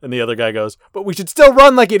 And the other guy goes, "But we should still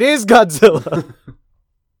run like it is Godzilla."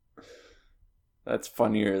 That's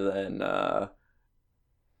funnier than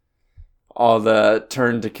all the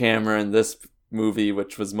turn to camera in this movie,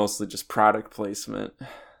 which was mostly just product placement.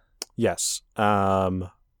 Yes.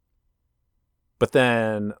 But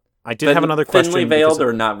then I did have another question. Thinly veiled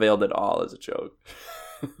or not veiled at all is a joke.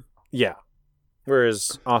 Yeah.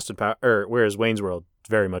 Whereas whereas Wayne's World,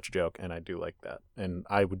 very much a joke, and I do like that. And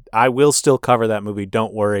I will still cover that movie.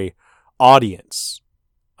 Don't worry, audience.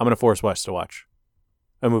 I'm gonna force Wes to watch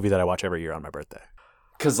a movie that I watch every year on my birthday.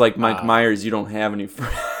 Because like Mike Myers, you don't have any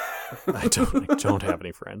friends. I don't have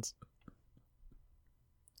any friends.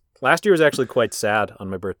 Last year was actually quite sad on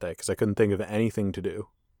my birthday because I couldn't think of anything to do.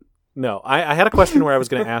 No, I had a question where I was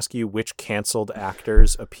going to ask you which canceled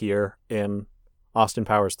actors appear in Austin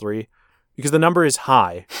Powers 3 because the number is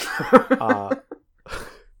high.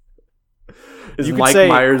 Is Mike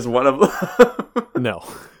Myers one of them? No.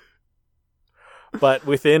 But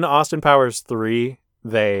within Austin Powers 3,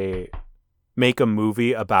 they make a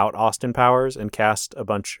movie about Austin Powers and cast a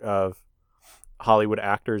bunch of Hollywood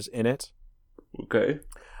actors in it. Okay.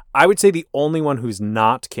 I would say the only one who's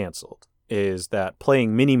not canceled is that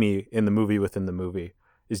playing Mini-Me in the movie within the movie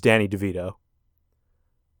is Danny DeVito.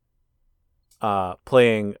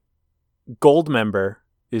 Playing Goldmember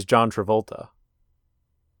is John Travolta.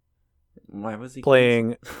 Why was he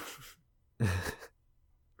playing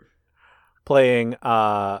playing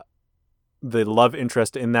the love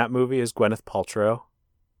interest in that movie is Gwyneth Paltrow.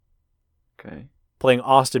 Okay. Playing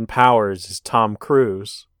Austin Powers is Tom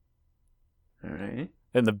Cruise. All right.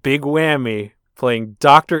 And the big whammy, playing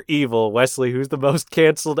Dr. Evil, Wesley, who's the most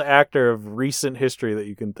canceled actor of recent history that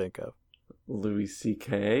you can think of. Louis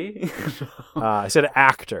C.K.? I said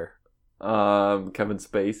actor. Kevin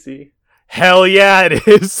Spacey? Hell yeah, it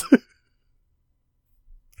is.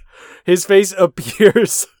 His face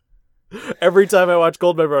appears every time I watch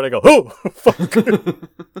Goldmember and I go, oh, fuck.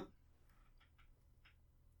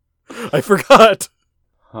 I forgot.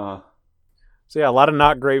 Huh. So yeah, a lot of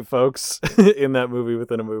not great folks in that movie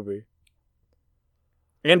within a movie.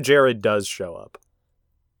 And Jared does show up.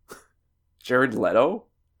 Jared Leto?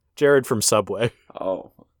 Jared from Subway.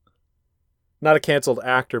 Oh. Not a canceled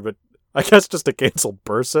actor, but I guess just a canceled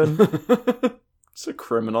person. It's a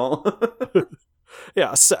criminal.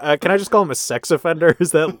 Yeah, can I just call him a sex offender?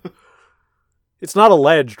 Is that... It's not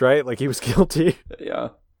alleged, right? Like, he was guilty. Yeah.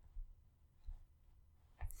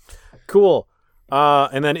 Cool.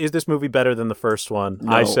 And then, is this movie better than the first one?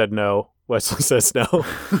 No. I said no. Wesley says no.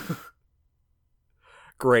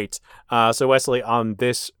 Great. So, Wesley, on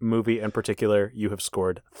this movie in particular, you have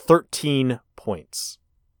scored 13 points.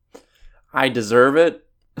 I deserve it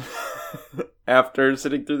after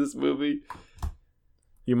sitting through this movie.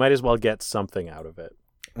 You might as well get something out of it.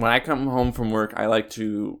 When I come home from work, I like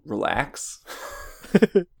to relax.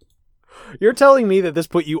 You're telling me that this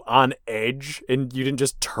put you on edge and you didn't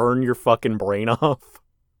just turn your fucking brain off?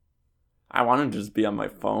 I want to just be on my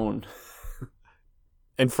phone.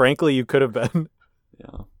 And frankly, you could have been.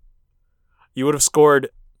 Yeah. You would have scored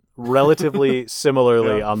relatively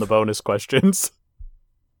similarly on the bonus questions.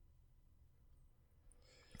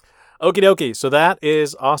 Okie dokie. So that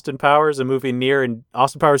is Austin Powers, a movie near and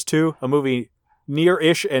Austin Powers 2, a movie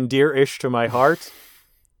near-ish and dear-ish to my heart.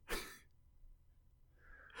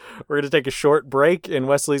 We're going to take a short break, and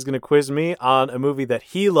Wesley's going to quiz me on a movie that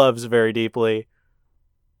he loves very deeply,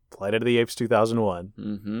 Planet of the Apes 2001.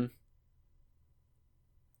 Mm-hmm.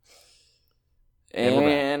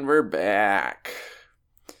 And we're back.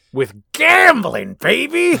 With gambling,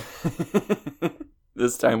 baby!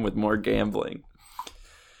 This time with more gambling.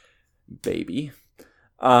 Baby.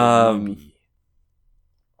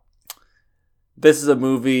 This is a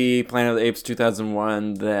movie, Planet of the Apes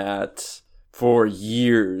 2001, that for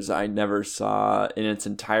years I never saw in its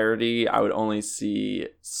entirety. I would only see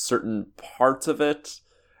certain parts of it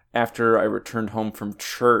after I returned home from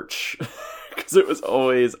church, because it was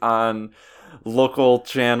always on local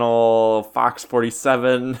channel Fox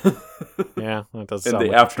 47. Yeah, that does in sound the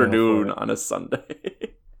like afternoon on a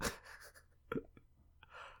Sunday.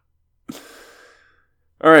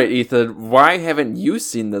 All right, Ethan, why haven't you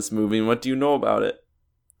seen this movie, and what do you know about it?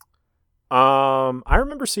 I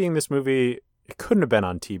remember seeing this movie. It couldn't have been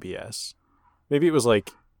on TBS. Maybe it was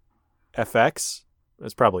like FX.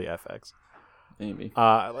 It's probably FX. Maybe.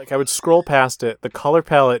 Like I would scroll past it. The color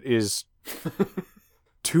palette is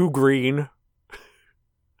too green,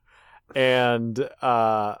 and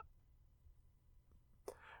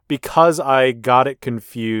because I got it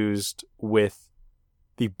confused with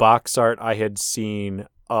the box art I had seen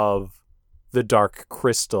of The Dark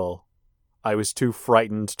Crystal, I was too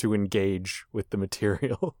frightened to engage with the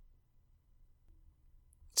material.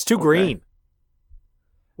 It's too green.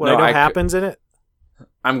 What I know happens in it?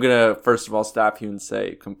 I'm going to, first of all, stop you and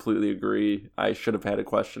say, completely agree. I should have had a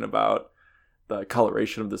question about the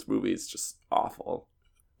coloration of this movie. It's just awful.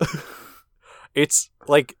 It's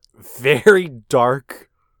like very dark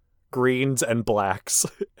greens and blacks.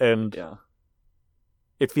 And yeah.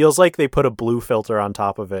 It feels like they put a blue filter on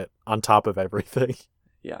top of it, on top of everything.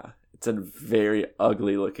 Yeah. It's a very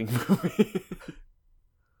ugly looking movie.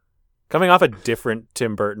 Coming off a different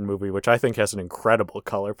Tim Burton movie, which I think has an incredible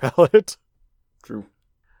color palette. True.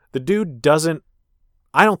 The dude doesn't...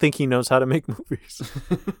 I don't think he knows how to make movies.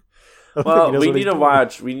 Well, we need to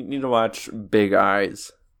watch Big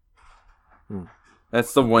Eyes.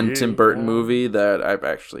 That's the one Tim Burton movie that I've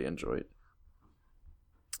actually enjoyed.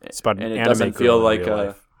 It's about an and it anime doesn't feel girl like in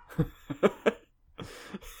real a...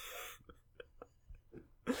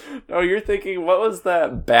 No, you're thinking, what was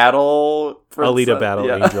that battle? Alita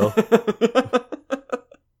Battle Angel.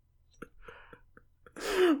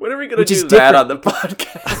 When are we going to do that on the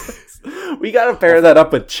podcast? We got to pair that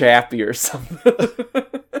up with Chappie or something.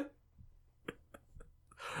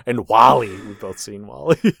 And WALL-E. We've both seen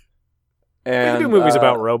WALL-E. And we can do movies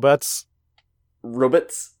about robots.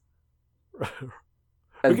 Robots.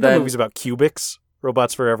 We can do movies about cubics.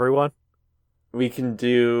 Robots for everyone. We can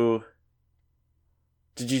do...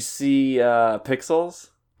 Did you see Pixels?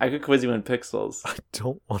 I could quiz you on Pixels. I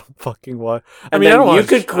don't want to fucking watch... I don't want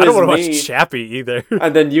to watch Chappie either.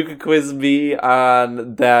 And then you could quiz me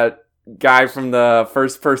on that guy from the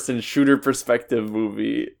first-person shooter perspective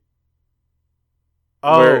movie.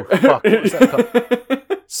 Oh, fuck. What was that called?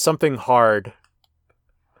 Something Hard.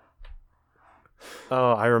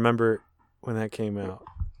 Oh, I remember when that came out.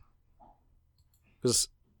 It was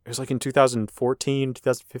like in 2014,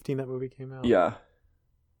 2015 that movie came out? Yeah.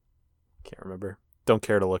 Can't remember. Don't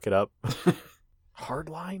care to look it up.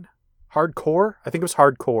 Hardline? Hardcore? I think it was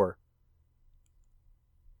Hardcore.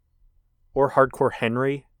 Or Hardcore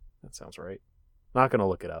Henry. That sounds right. Not going to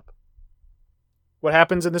look it up. What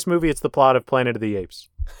happens in this movie? It's the plot of Planet of the Apes.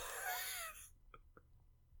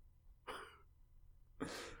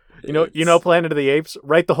 You know Planet of the Apes?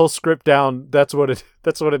 Write the whole script down. That's what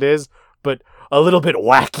it is, but a little bit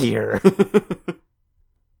wackier.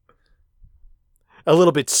 A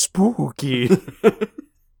little bit spooky.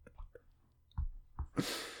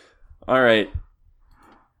 All right.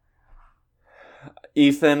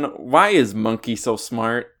 Ethan, why is Monkey so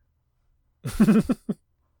smart?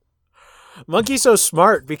 Monkey's so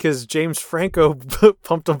smart because James Franco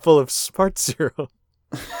pumped him full of Smart Zero.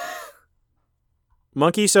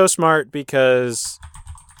 Monkey's so smart because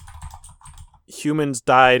humans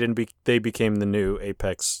died and they became the new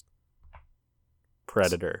apex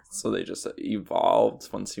predator. So they just evolved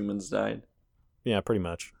once humans died? Yeah, pretty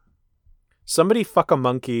much. Somebody fuck a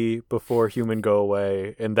monkey before human go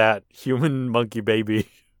away, and that human monkey baby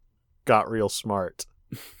got real smart.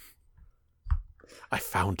 I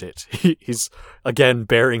found it. He's, again,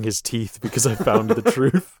 baring his teeth because I found the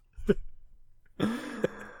truth.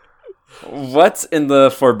 What's in the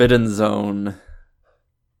Forbidden Zone?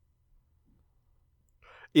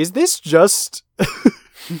 Is this just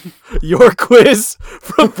your quiz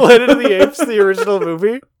from Planet of the Apes, the original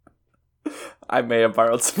movie? I may have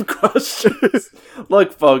borrowed some questions.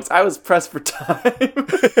 Look, folks, I was pressed for time.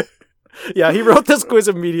 Yeah, he wrote this quiz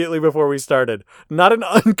immediately before we started. Not an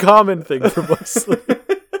uncommon thing for Buxley.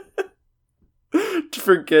 To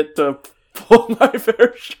forget to pull my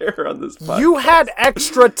fair share on this podcast. You had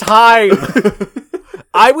extra time.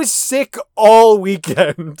 I was sick all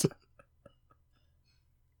weekend.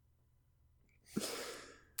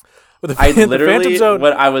 I literally,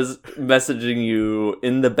 when I was messaging you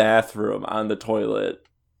in the bathroom on the toilet,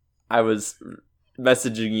 I was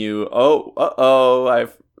messaging you,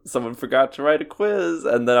 someone forgot to write a quiz,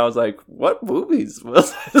 and then I was like, what movies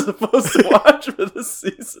was I supposed to watch for this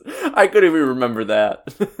season? I couldn't even remember that.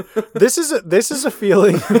 This is a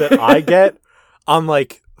feeling that I get on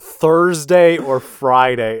like Thursday or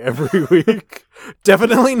Friday every week.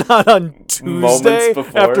 Definitely not on Tuesday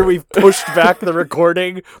after we've pushed back the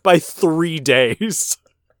recording by 3 days.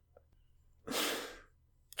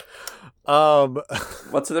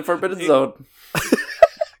 What's in the Forbidden Zone?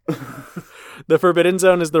 The Forbidden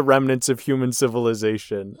Zone is the remnants of human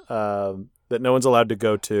civilization that no one's allowed to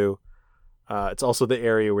go to. It's also the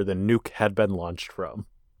area where the nuke had been launched from.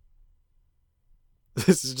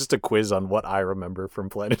 This is just a quiz on what I remember from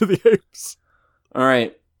Planet of the Apes. All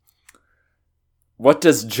right. What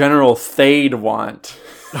does General Thade want?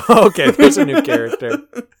 Okay, there's a new character.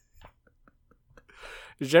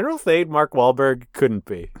 General Thade, Mark Wahlberg, couldn't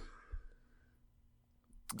be.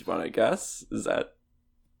 Do you want to guess? Is that...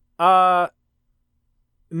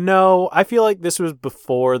 No, I feel like this was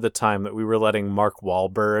before the time that we were letting Mark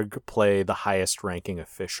Wahlberg play the highest ranking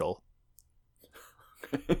official.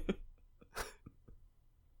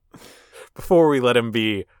 Before we let him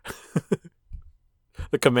be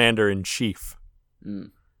the commander-in-chief.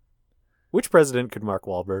 Mm. Which president could Mark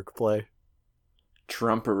Wahlberg play?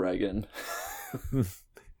 Trump or Reagan?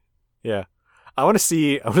 Yeah. I want to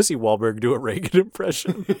see Wahlberg do a Reagan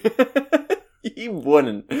impression. He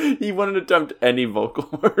wouldn't attempt any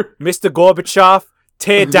vocal work. Mr. Gorbachev,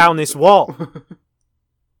 tear down this wall.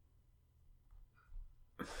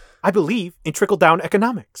 I believe in trickle-down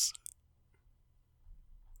economics.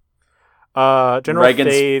 General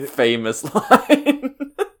Reagan's Thade, famous line.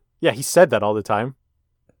 Yeah, he said that all the time.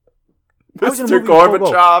 Mr.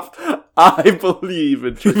 Gorbachev, I believe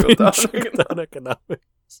in trickle-down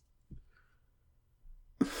economics.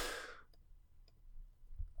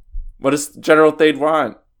 What does General Thade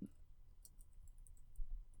want?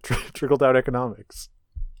 Trickle-down economics.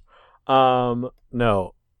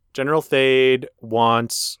 No. General Thade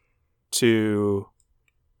wants to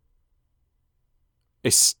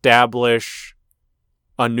establish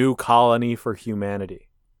a new colony for humanity.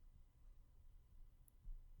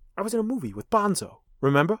 I was in a movie with Bonzo,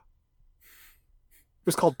 remember? It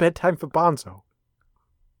was called Bedtime for Bonzo.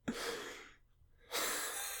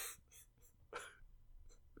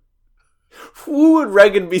 Who would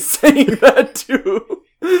Reagan be saying that to?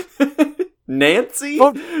 Nancy?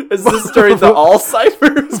 Is this during the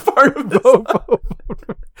Alzheimer's part of this?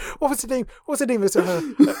 What was the name? What was the name? What's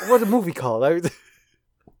the movie called?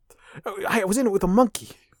 I was in it with a monkey.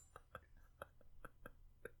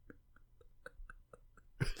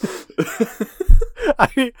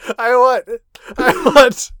 I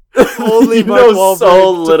want only you Mark know Wahlberg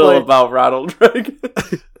so little about Ronald Reagan.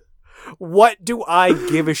 What do I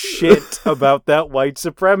give a shit about that white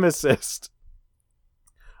supremacist?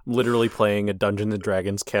 I'm literally playing a Dungeons and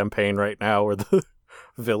Dragons campaign right now where the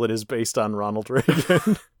villain is based on Ronald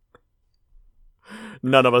Reagan.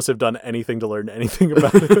 None of us have done anything to learn anything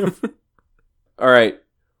about him. All right.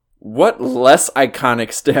 What less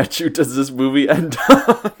iconic statue does this movie end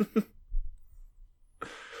on?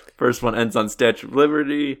 First one ends on Statue of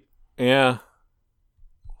Liberty. Yeah.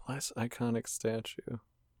 Less iconic statue.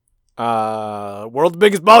 World's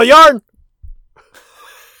biggest ball of yarn!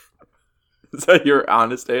 Is that your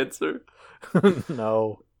honest answer?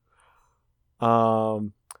 No.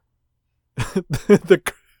 The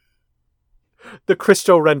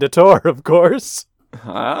Cristo Renditor, of course.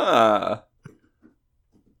 Ah.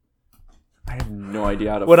 I have no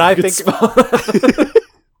idea how to when I think spell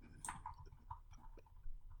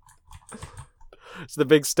it's the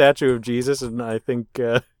big statue of Jesus, and I think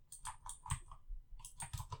I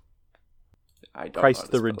don't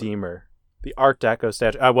Christ the Redeemer. The Art Deco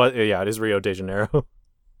statue. It is Rio de Janeiro.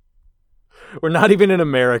 We're not even in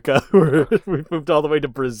America. We've moved all the way to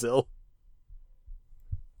Brazil.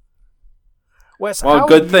 Wes, well,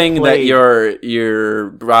 good thing that you're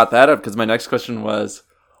brought that up, because my next question was,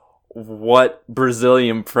 what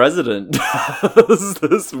Brazilian president does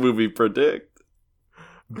this movie predict?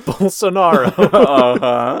 Bolsonaro.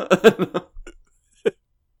 Uh-huh.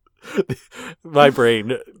 My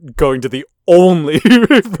brain going to the only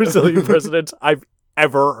Brazilian president I've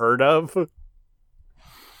ever heard of.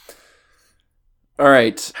 All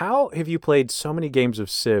right. How have you played so many games of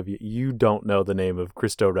Civ you don't know the name of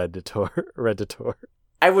Cristo Renditor?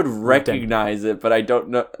 I would recognize it, but I don't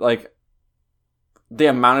know, like, the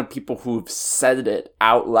amount of people who've said it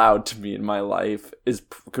out loud to me in my life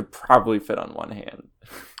could probably fit on one hand.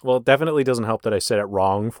 Well, it definitely doesn't help that I said it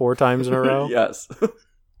wrong 4 times in a row. Yes.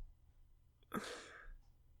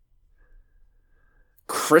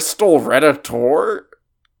 Crystal Redditor?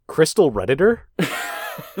 Crystal Redditor?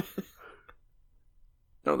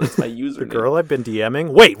 No, that's my username. The girl I've been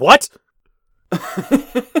DMing? Wait, what?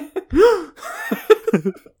 The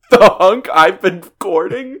hunk I've been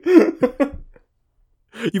courting?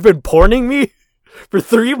 You've been porning me for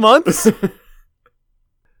 3 months?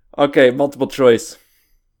 Okay, multiple choice.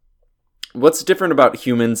 What's different about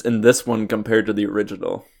humans in this one compared to the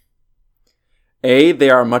original? A, they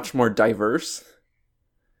are much more diverse.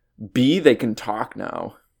 B, they can talk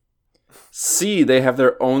now. C, they have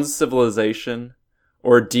their own civilization.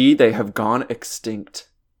 Or D, they have gone extinct.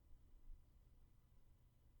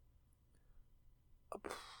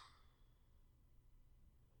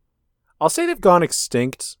 I'll say they've gone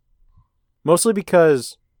extinct. Mostly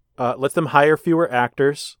because let them hire fewer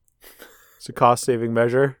actors. It's a cost-saving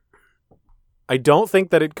measure. I don't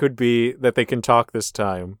think that it could be that they can talk this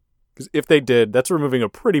time. Because if they did, that's removing a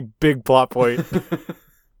pretty big plot point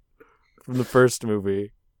from the first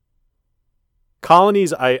movie.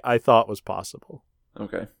 Colonies, I thought was possible.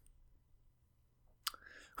 Okay.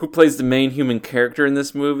 Who plays the main human character in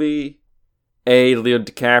this movie? A, Leo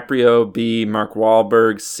DiCaprio. B, Mark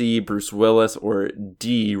Wahlberg. C, Bruce Willis. Or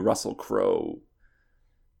D, Russell Crowe.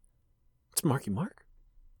 It's Marky Mark.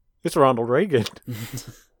 It's Ronald Reagan.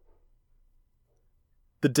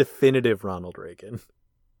 The definitive Ronald Reagan.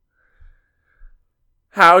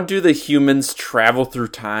 How do the humans travel through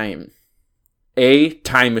time? A,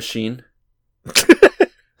 time machine.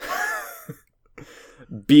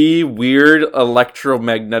 B, weird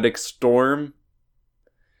electromagnetic storm.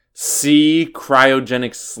 C,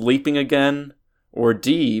 cryogenic sleeping again. Or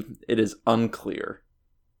D, it is unclear.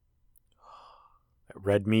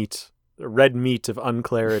 Red meat. The red meat of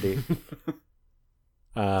unclarity.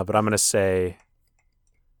 But I'm going to say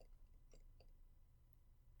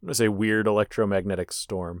weird electromagnetic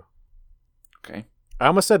storm. Okay. I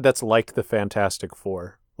almost said that's like the Fantastic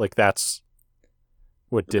Four. Like that's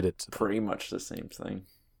what did it. Pretty much the same thing.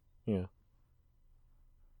 Yeah.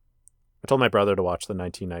 I told my brother to watch the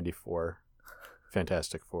 1994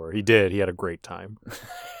 Fantastic Four. He did. He had a great time.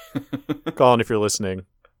 Colin, if you're listening,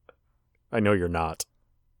 I know you're not.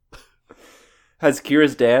 Has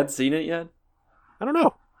Kira's dad seen it yet? I don't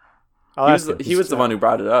know. He was the one who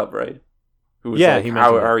brought it up, right? Who was yeah, like, he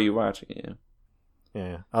how mentioned are you watching it?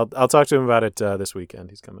 Yeah. I'll talk to him about it this weekend.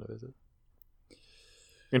 He's coming to visit.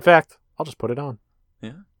 In fact, I'll just put it on.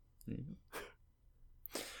 Yeah. I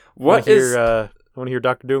want to hear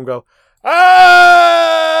Dr. Doom go,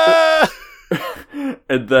 ah!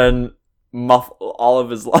 And then muffle all of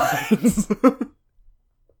his lines.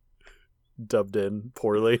 Dubbed in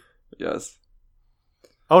poorly. Yes.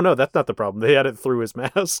 Oh, no, that's not the problem. They had it through his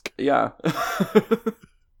mask. Yeah.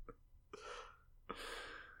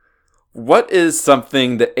 What is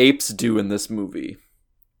something the apes do in this movie?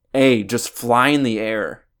 A, just fly in the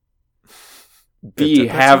air. B,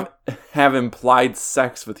 have implied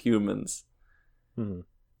sex with humans. Hmm.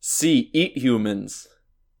 C, eat humans.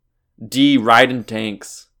 D, ride in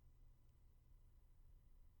tanks.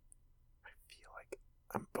 I feel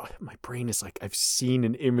like my brain is like, I've seen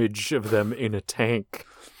an image of them in a tank.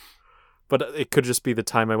 But it could just be the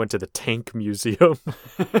time I went to the tank museum.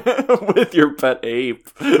 With your pet ape.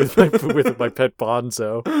 with my pet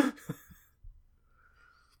Bonzo.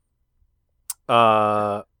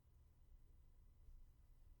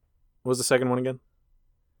 What was the second one again?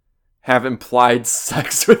 Have implied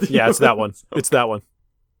sex with humans. Yeah, it's that one. It's that one.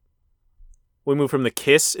 We move from the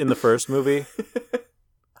kiss in the first movie.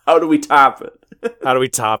 How do we top it? How do we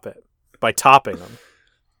top it? By topping them.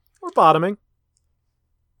 Or bottoming.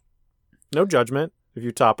 No judgment if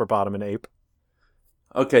you top or bottom an ape.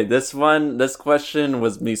 Okay, this question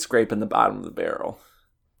was me scraping the bottom of the barrel.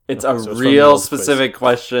 It's so a real specific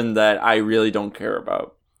question that I really don't care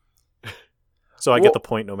about. So I get the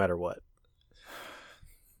point no matter what.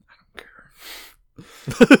 I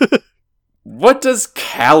don't care. What does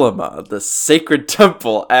Kalima, the sacred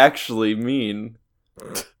temple, actually mean?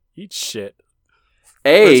 Eat shit.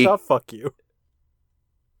 A. First off, fuck you.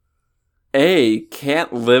 A.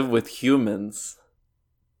 Can't live with humans.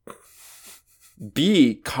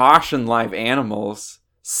 B. Caution live animals.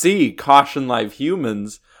 C. Caution live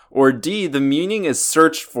humans. Or D. The meaning is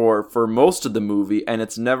searched for most of the movie and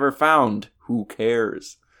it's never found. Who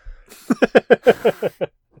cares? I'm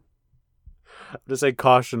going to say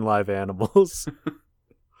caution live animals.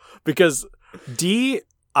 Because D,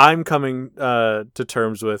 I'm coming to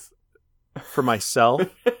terms with for myself,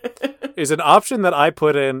 is an option that I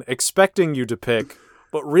put in expecting you to pick,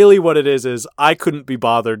 but really what it is I couldn't be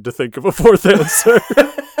bothered to think of a fourth answer.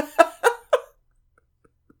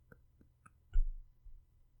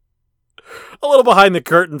 A little behind the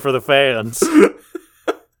curtain for the fans.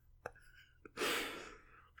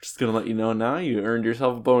 Just gonna let you know now, you earned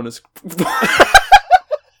yourself a bonus.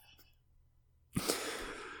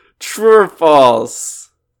 True or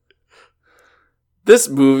false? This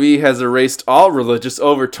movie has erased all religious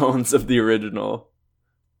overtones of the original.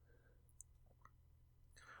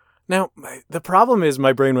 Now, the problem is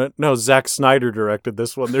my brain went, no, Zack Snyder directed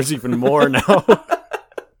this one. There's even more now.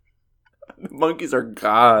 The monkeys are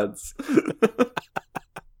gods.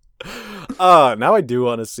 Now I do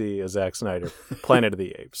want to see a Zack Snyder Planet of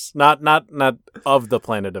the Apes. Not of the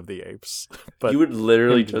Planet of the Apes. But you would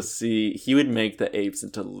literally just see, he would make the apes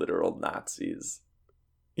into literal Nazis.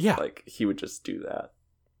 Yeah. Like, he would just do that.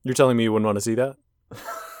 You're telling me you wouldn't want to see that?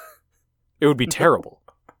 It would be terrible.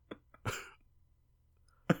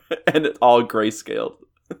 And it's all grayscaled.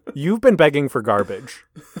 You've been begging for garbage.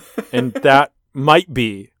 And that might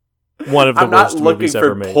be one of the worst movies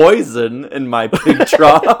ever made. I'm not looking for poison in my pig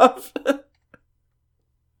trough.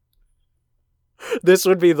 This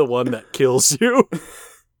would be the one that kills you.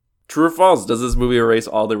 True or false? Does this movie erase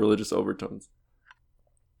all the religious overtones?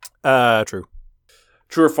 True.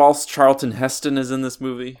 True or false? Charlton Heston is in this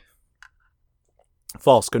movie.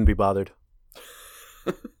 False. Couldn't be bothered.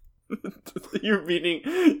 You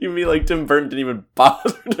mean like Tim Burton didn't even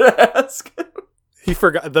bother to ask him? He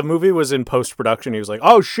forgot. The movie was in post-production. He was like,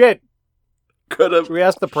 oh shit. Could we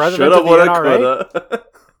ask the president of the NRA?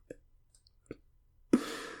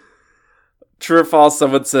 True or false?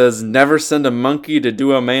 Someone says, never send a monkey to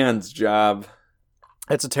do a man's job.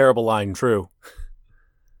 That's a terrible line. True.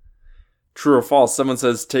 True or false? Someone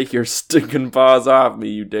says, take your stinking paws off me,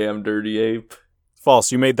 you damn dirty ape.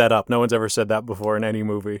 False. You made that up. No one's ever said that before in any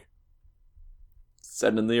movie.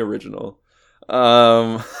 Said in the original.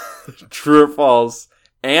 True or false?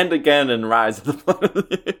 And again in Rise of the Planet of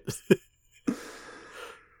the Apes.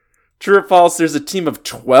 True or false? There's a team of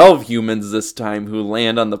 12 humans this time who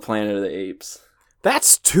land on the Planet of the Apes.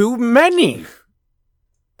 That's too many.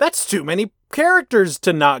 That's too many characters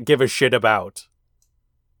to not give a shit about.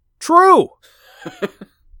 True.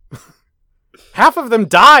 Half of them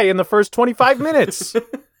die in the first 25 minutes.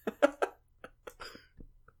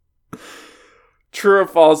 True or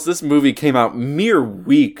false, this movie came out mere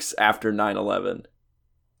weeks after 9/11.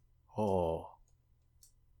 Oh.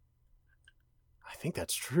 I think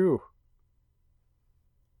that's true.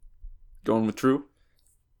 Going with true?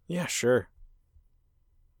 Yeah, sure.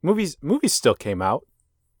 Movies still came out.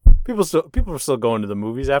 People were still going to the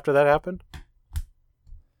movies after that happened.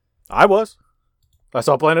 I was. I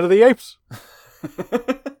saw Planet of the Apes.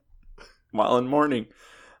 While in mourning.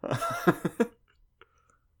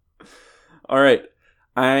 All right.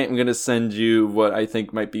 I'm going to send you what I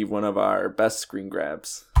think might be one of our best screen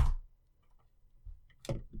grabs.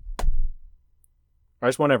 I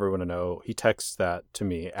just want everyone to know he texts that to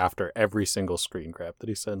me after every single screen grab that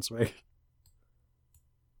he sends me.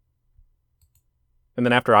 And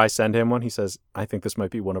then after I send him one, he says, I think this might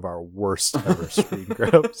be one of our worst ever screen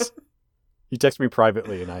grabs. He texts me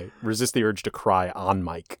privately and I resist the urge to cry on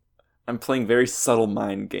mic. I'm playing very subtle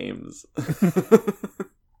mind games.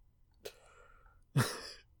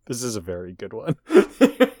 This is a very good one.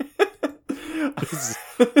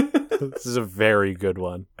 This is a very good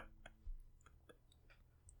one.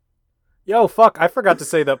 Yo, fuck, I forgot to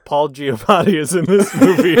say that Paul Giamatti is in this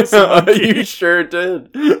movie. You sure did.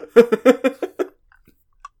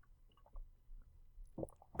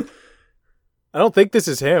 I don't think this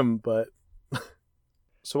is him, but...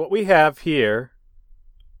 So what we have here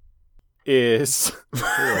is...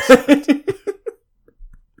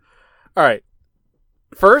 Alright.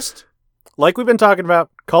 First, like we've been talking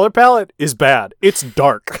about, color palette is bad. It's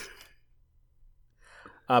dark.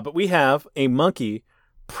 But we have a monkey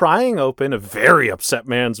prying open a very upset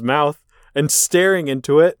man's mouth and staring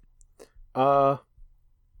into it.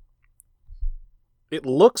 It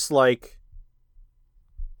looks like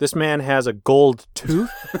this man has a gold tooth.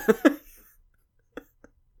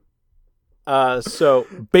 So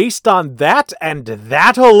based on that and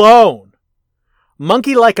that alone,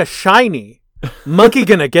 monkey like a shiny, monkey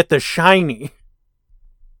gonna get the shiny.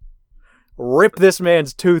 Rip this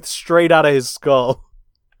man's tooth straight out of his skull.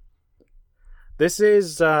 This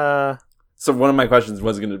is, So one of my questions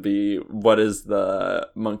was going to be, what is the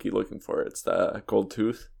monkey looking for? It's the gold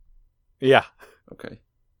tooth? Yeah. Okay.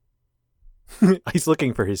 He's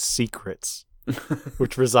looking for his secrets,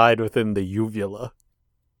 which reside within the uvula.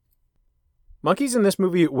 Monkeys in this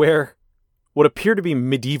movie wear what appear to be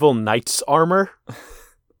medieval knight's armor.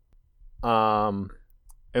 And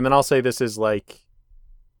then I'll say this is like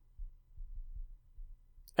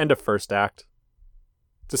end of first act.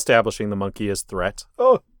 It's establishing the monkey as threat.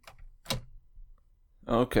 Oh.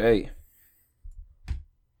 Okay.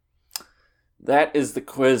 That is the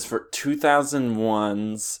quiz for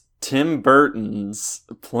 2001's Tim Burton's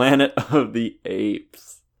Planet of the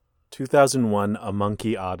Apes. 2001, A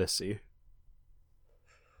Monkey Odyssey.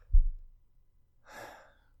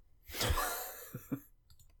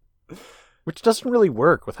 Which doesn't really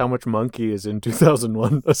work with how much monkey is in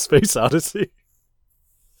 2001, A Space Odyssey.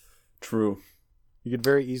 True. You could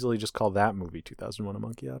very easily just call that movie 2001, A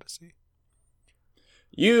Monkey Odyssey.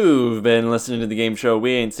 You've been listening to the game show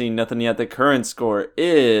We Ain't Seen Nothing Yet. The current score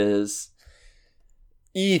is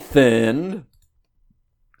Ethan,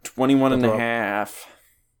 21 and a half.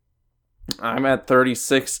 I'm at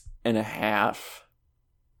 36 and a half.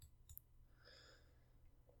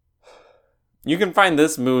 You can find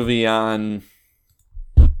this movie on...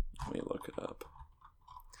 Let me look it up.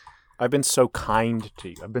 I've been so kind to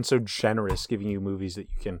you. I've been so generous giving you movies that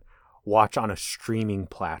you can watch on a streaming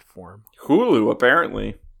platform. Hulu,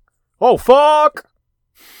 apparently. Oh, fuck!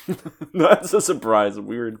 That's a surprise.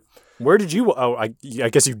 Weird. Where did you... Oh, I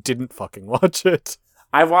guess you didn't fucking watch it.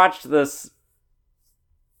 I watched this...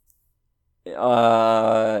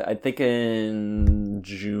 I think in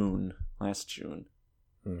June. Last June.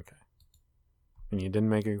 Okay. And you didn't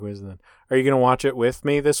make a quiz then. Are you going to watch it with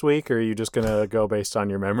me this week, or are you just going to go based on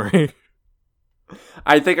your memory?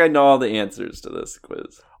 I think I know all the answers to this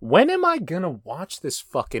quiz. When am I going to watch this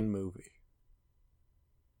fucking movie?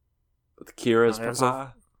 With Kira's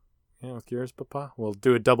papa? Yeah, with Kira's papa. We'll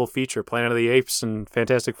do a double feature, Planet of the Apes and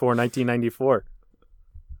Fantastic Four 1994.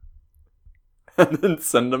 And then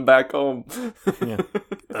send them back home. Yeah.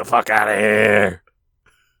 Get the fuck out of here.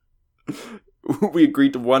 We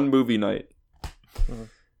agreed to one movie night.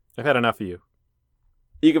 I've had enough of you.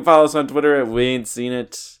 You can follow us on Twitter at We Ain't Seen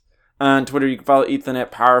It. On Twitter, you can follow Ethan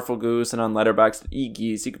at Powerful Goose, and on Letterboxd at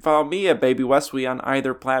eGeese. You can follow me at Baby Westwee on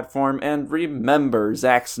either platform. And remember,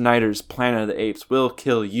 Zack Snyder's Planet of the Apes will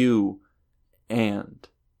kill you and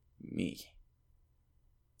me.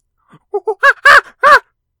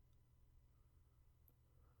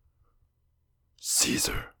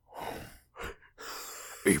 Caesar.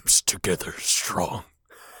 Apes together strong.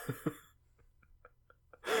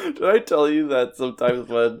 Did I tell you that sometimes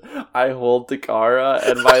when I hold Takara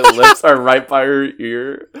and my lips are right by her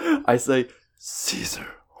ear, I say, Caesar.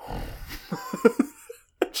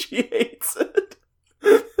 She hates it.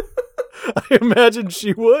 I imagine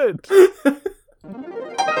she would.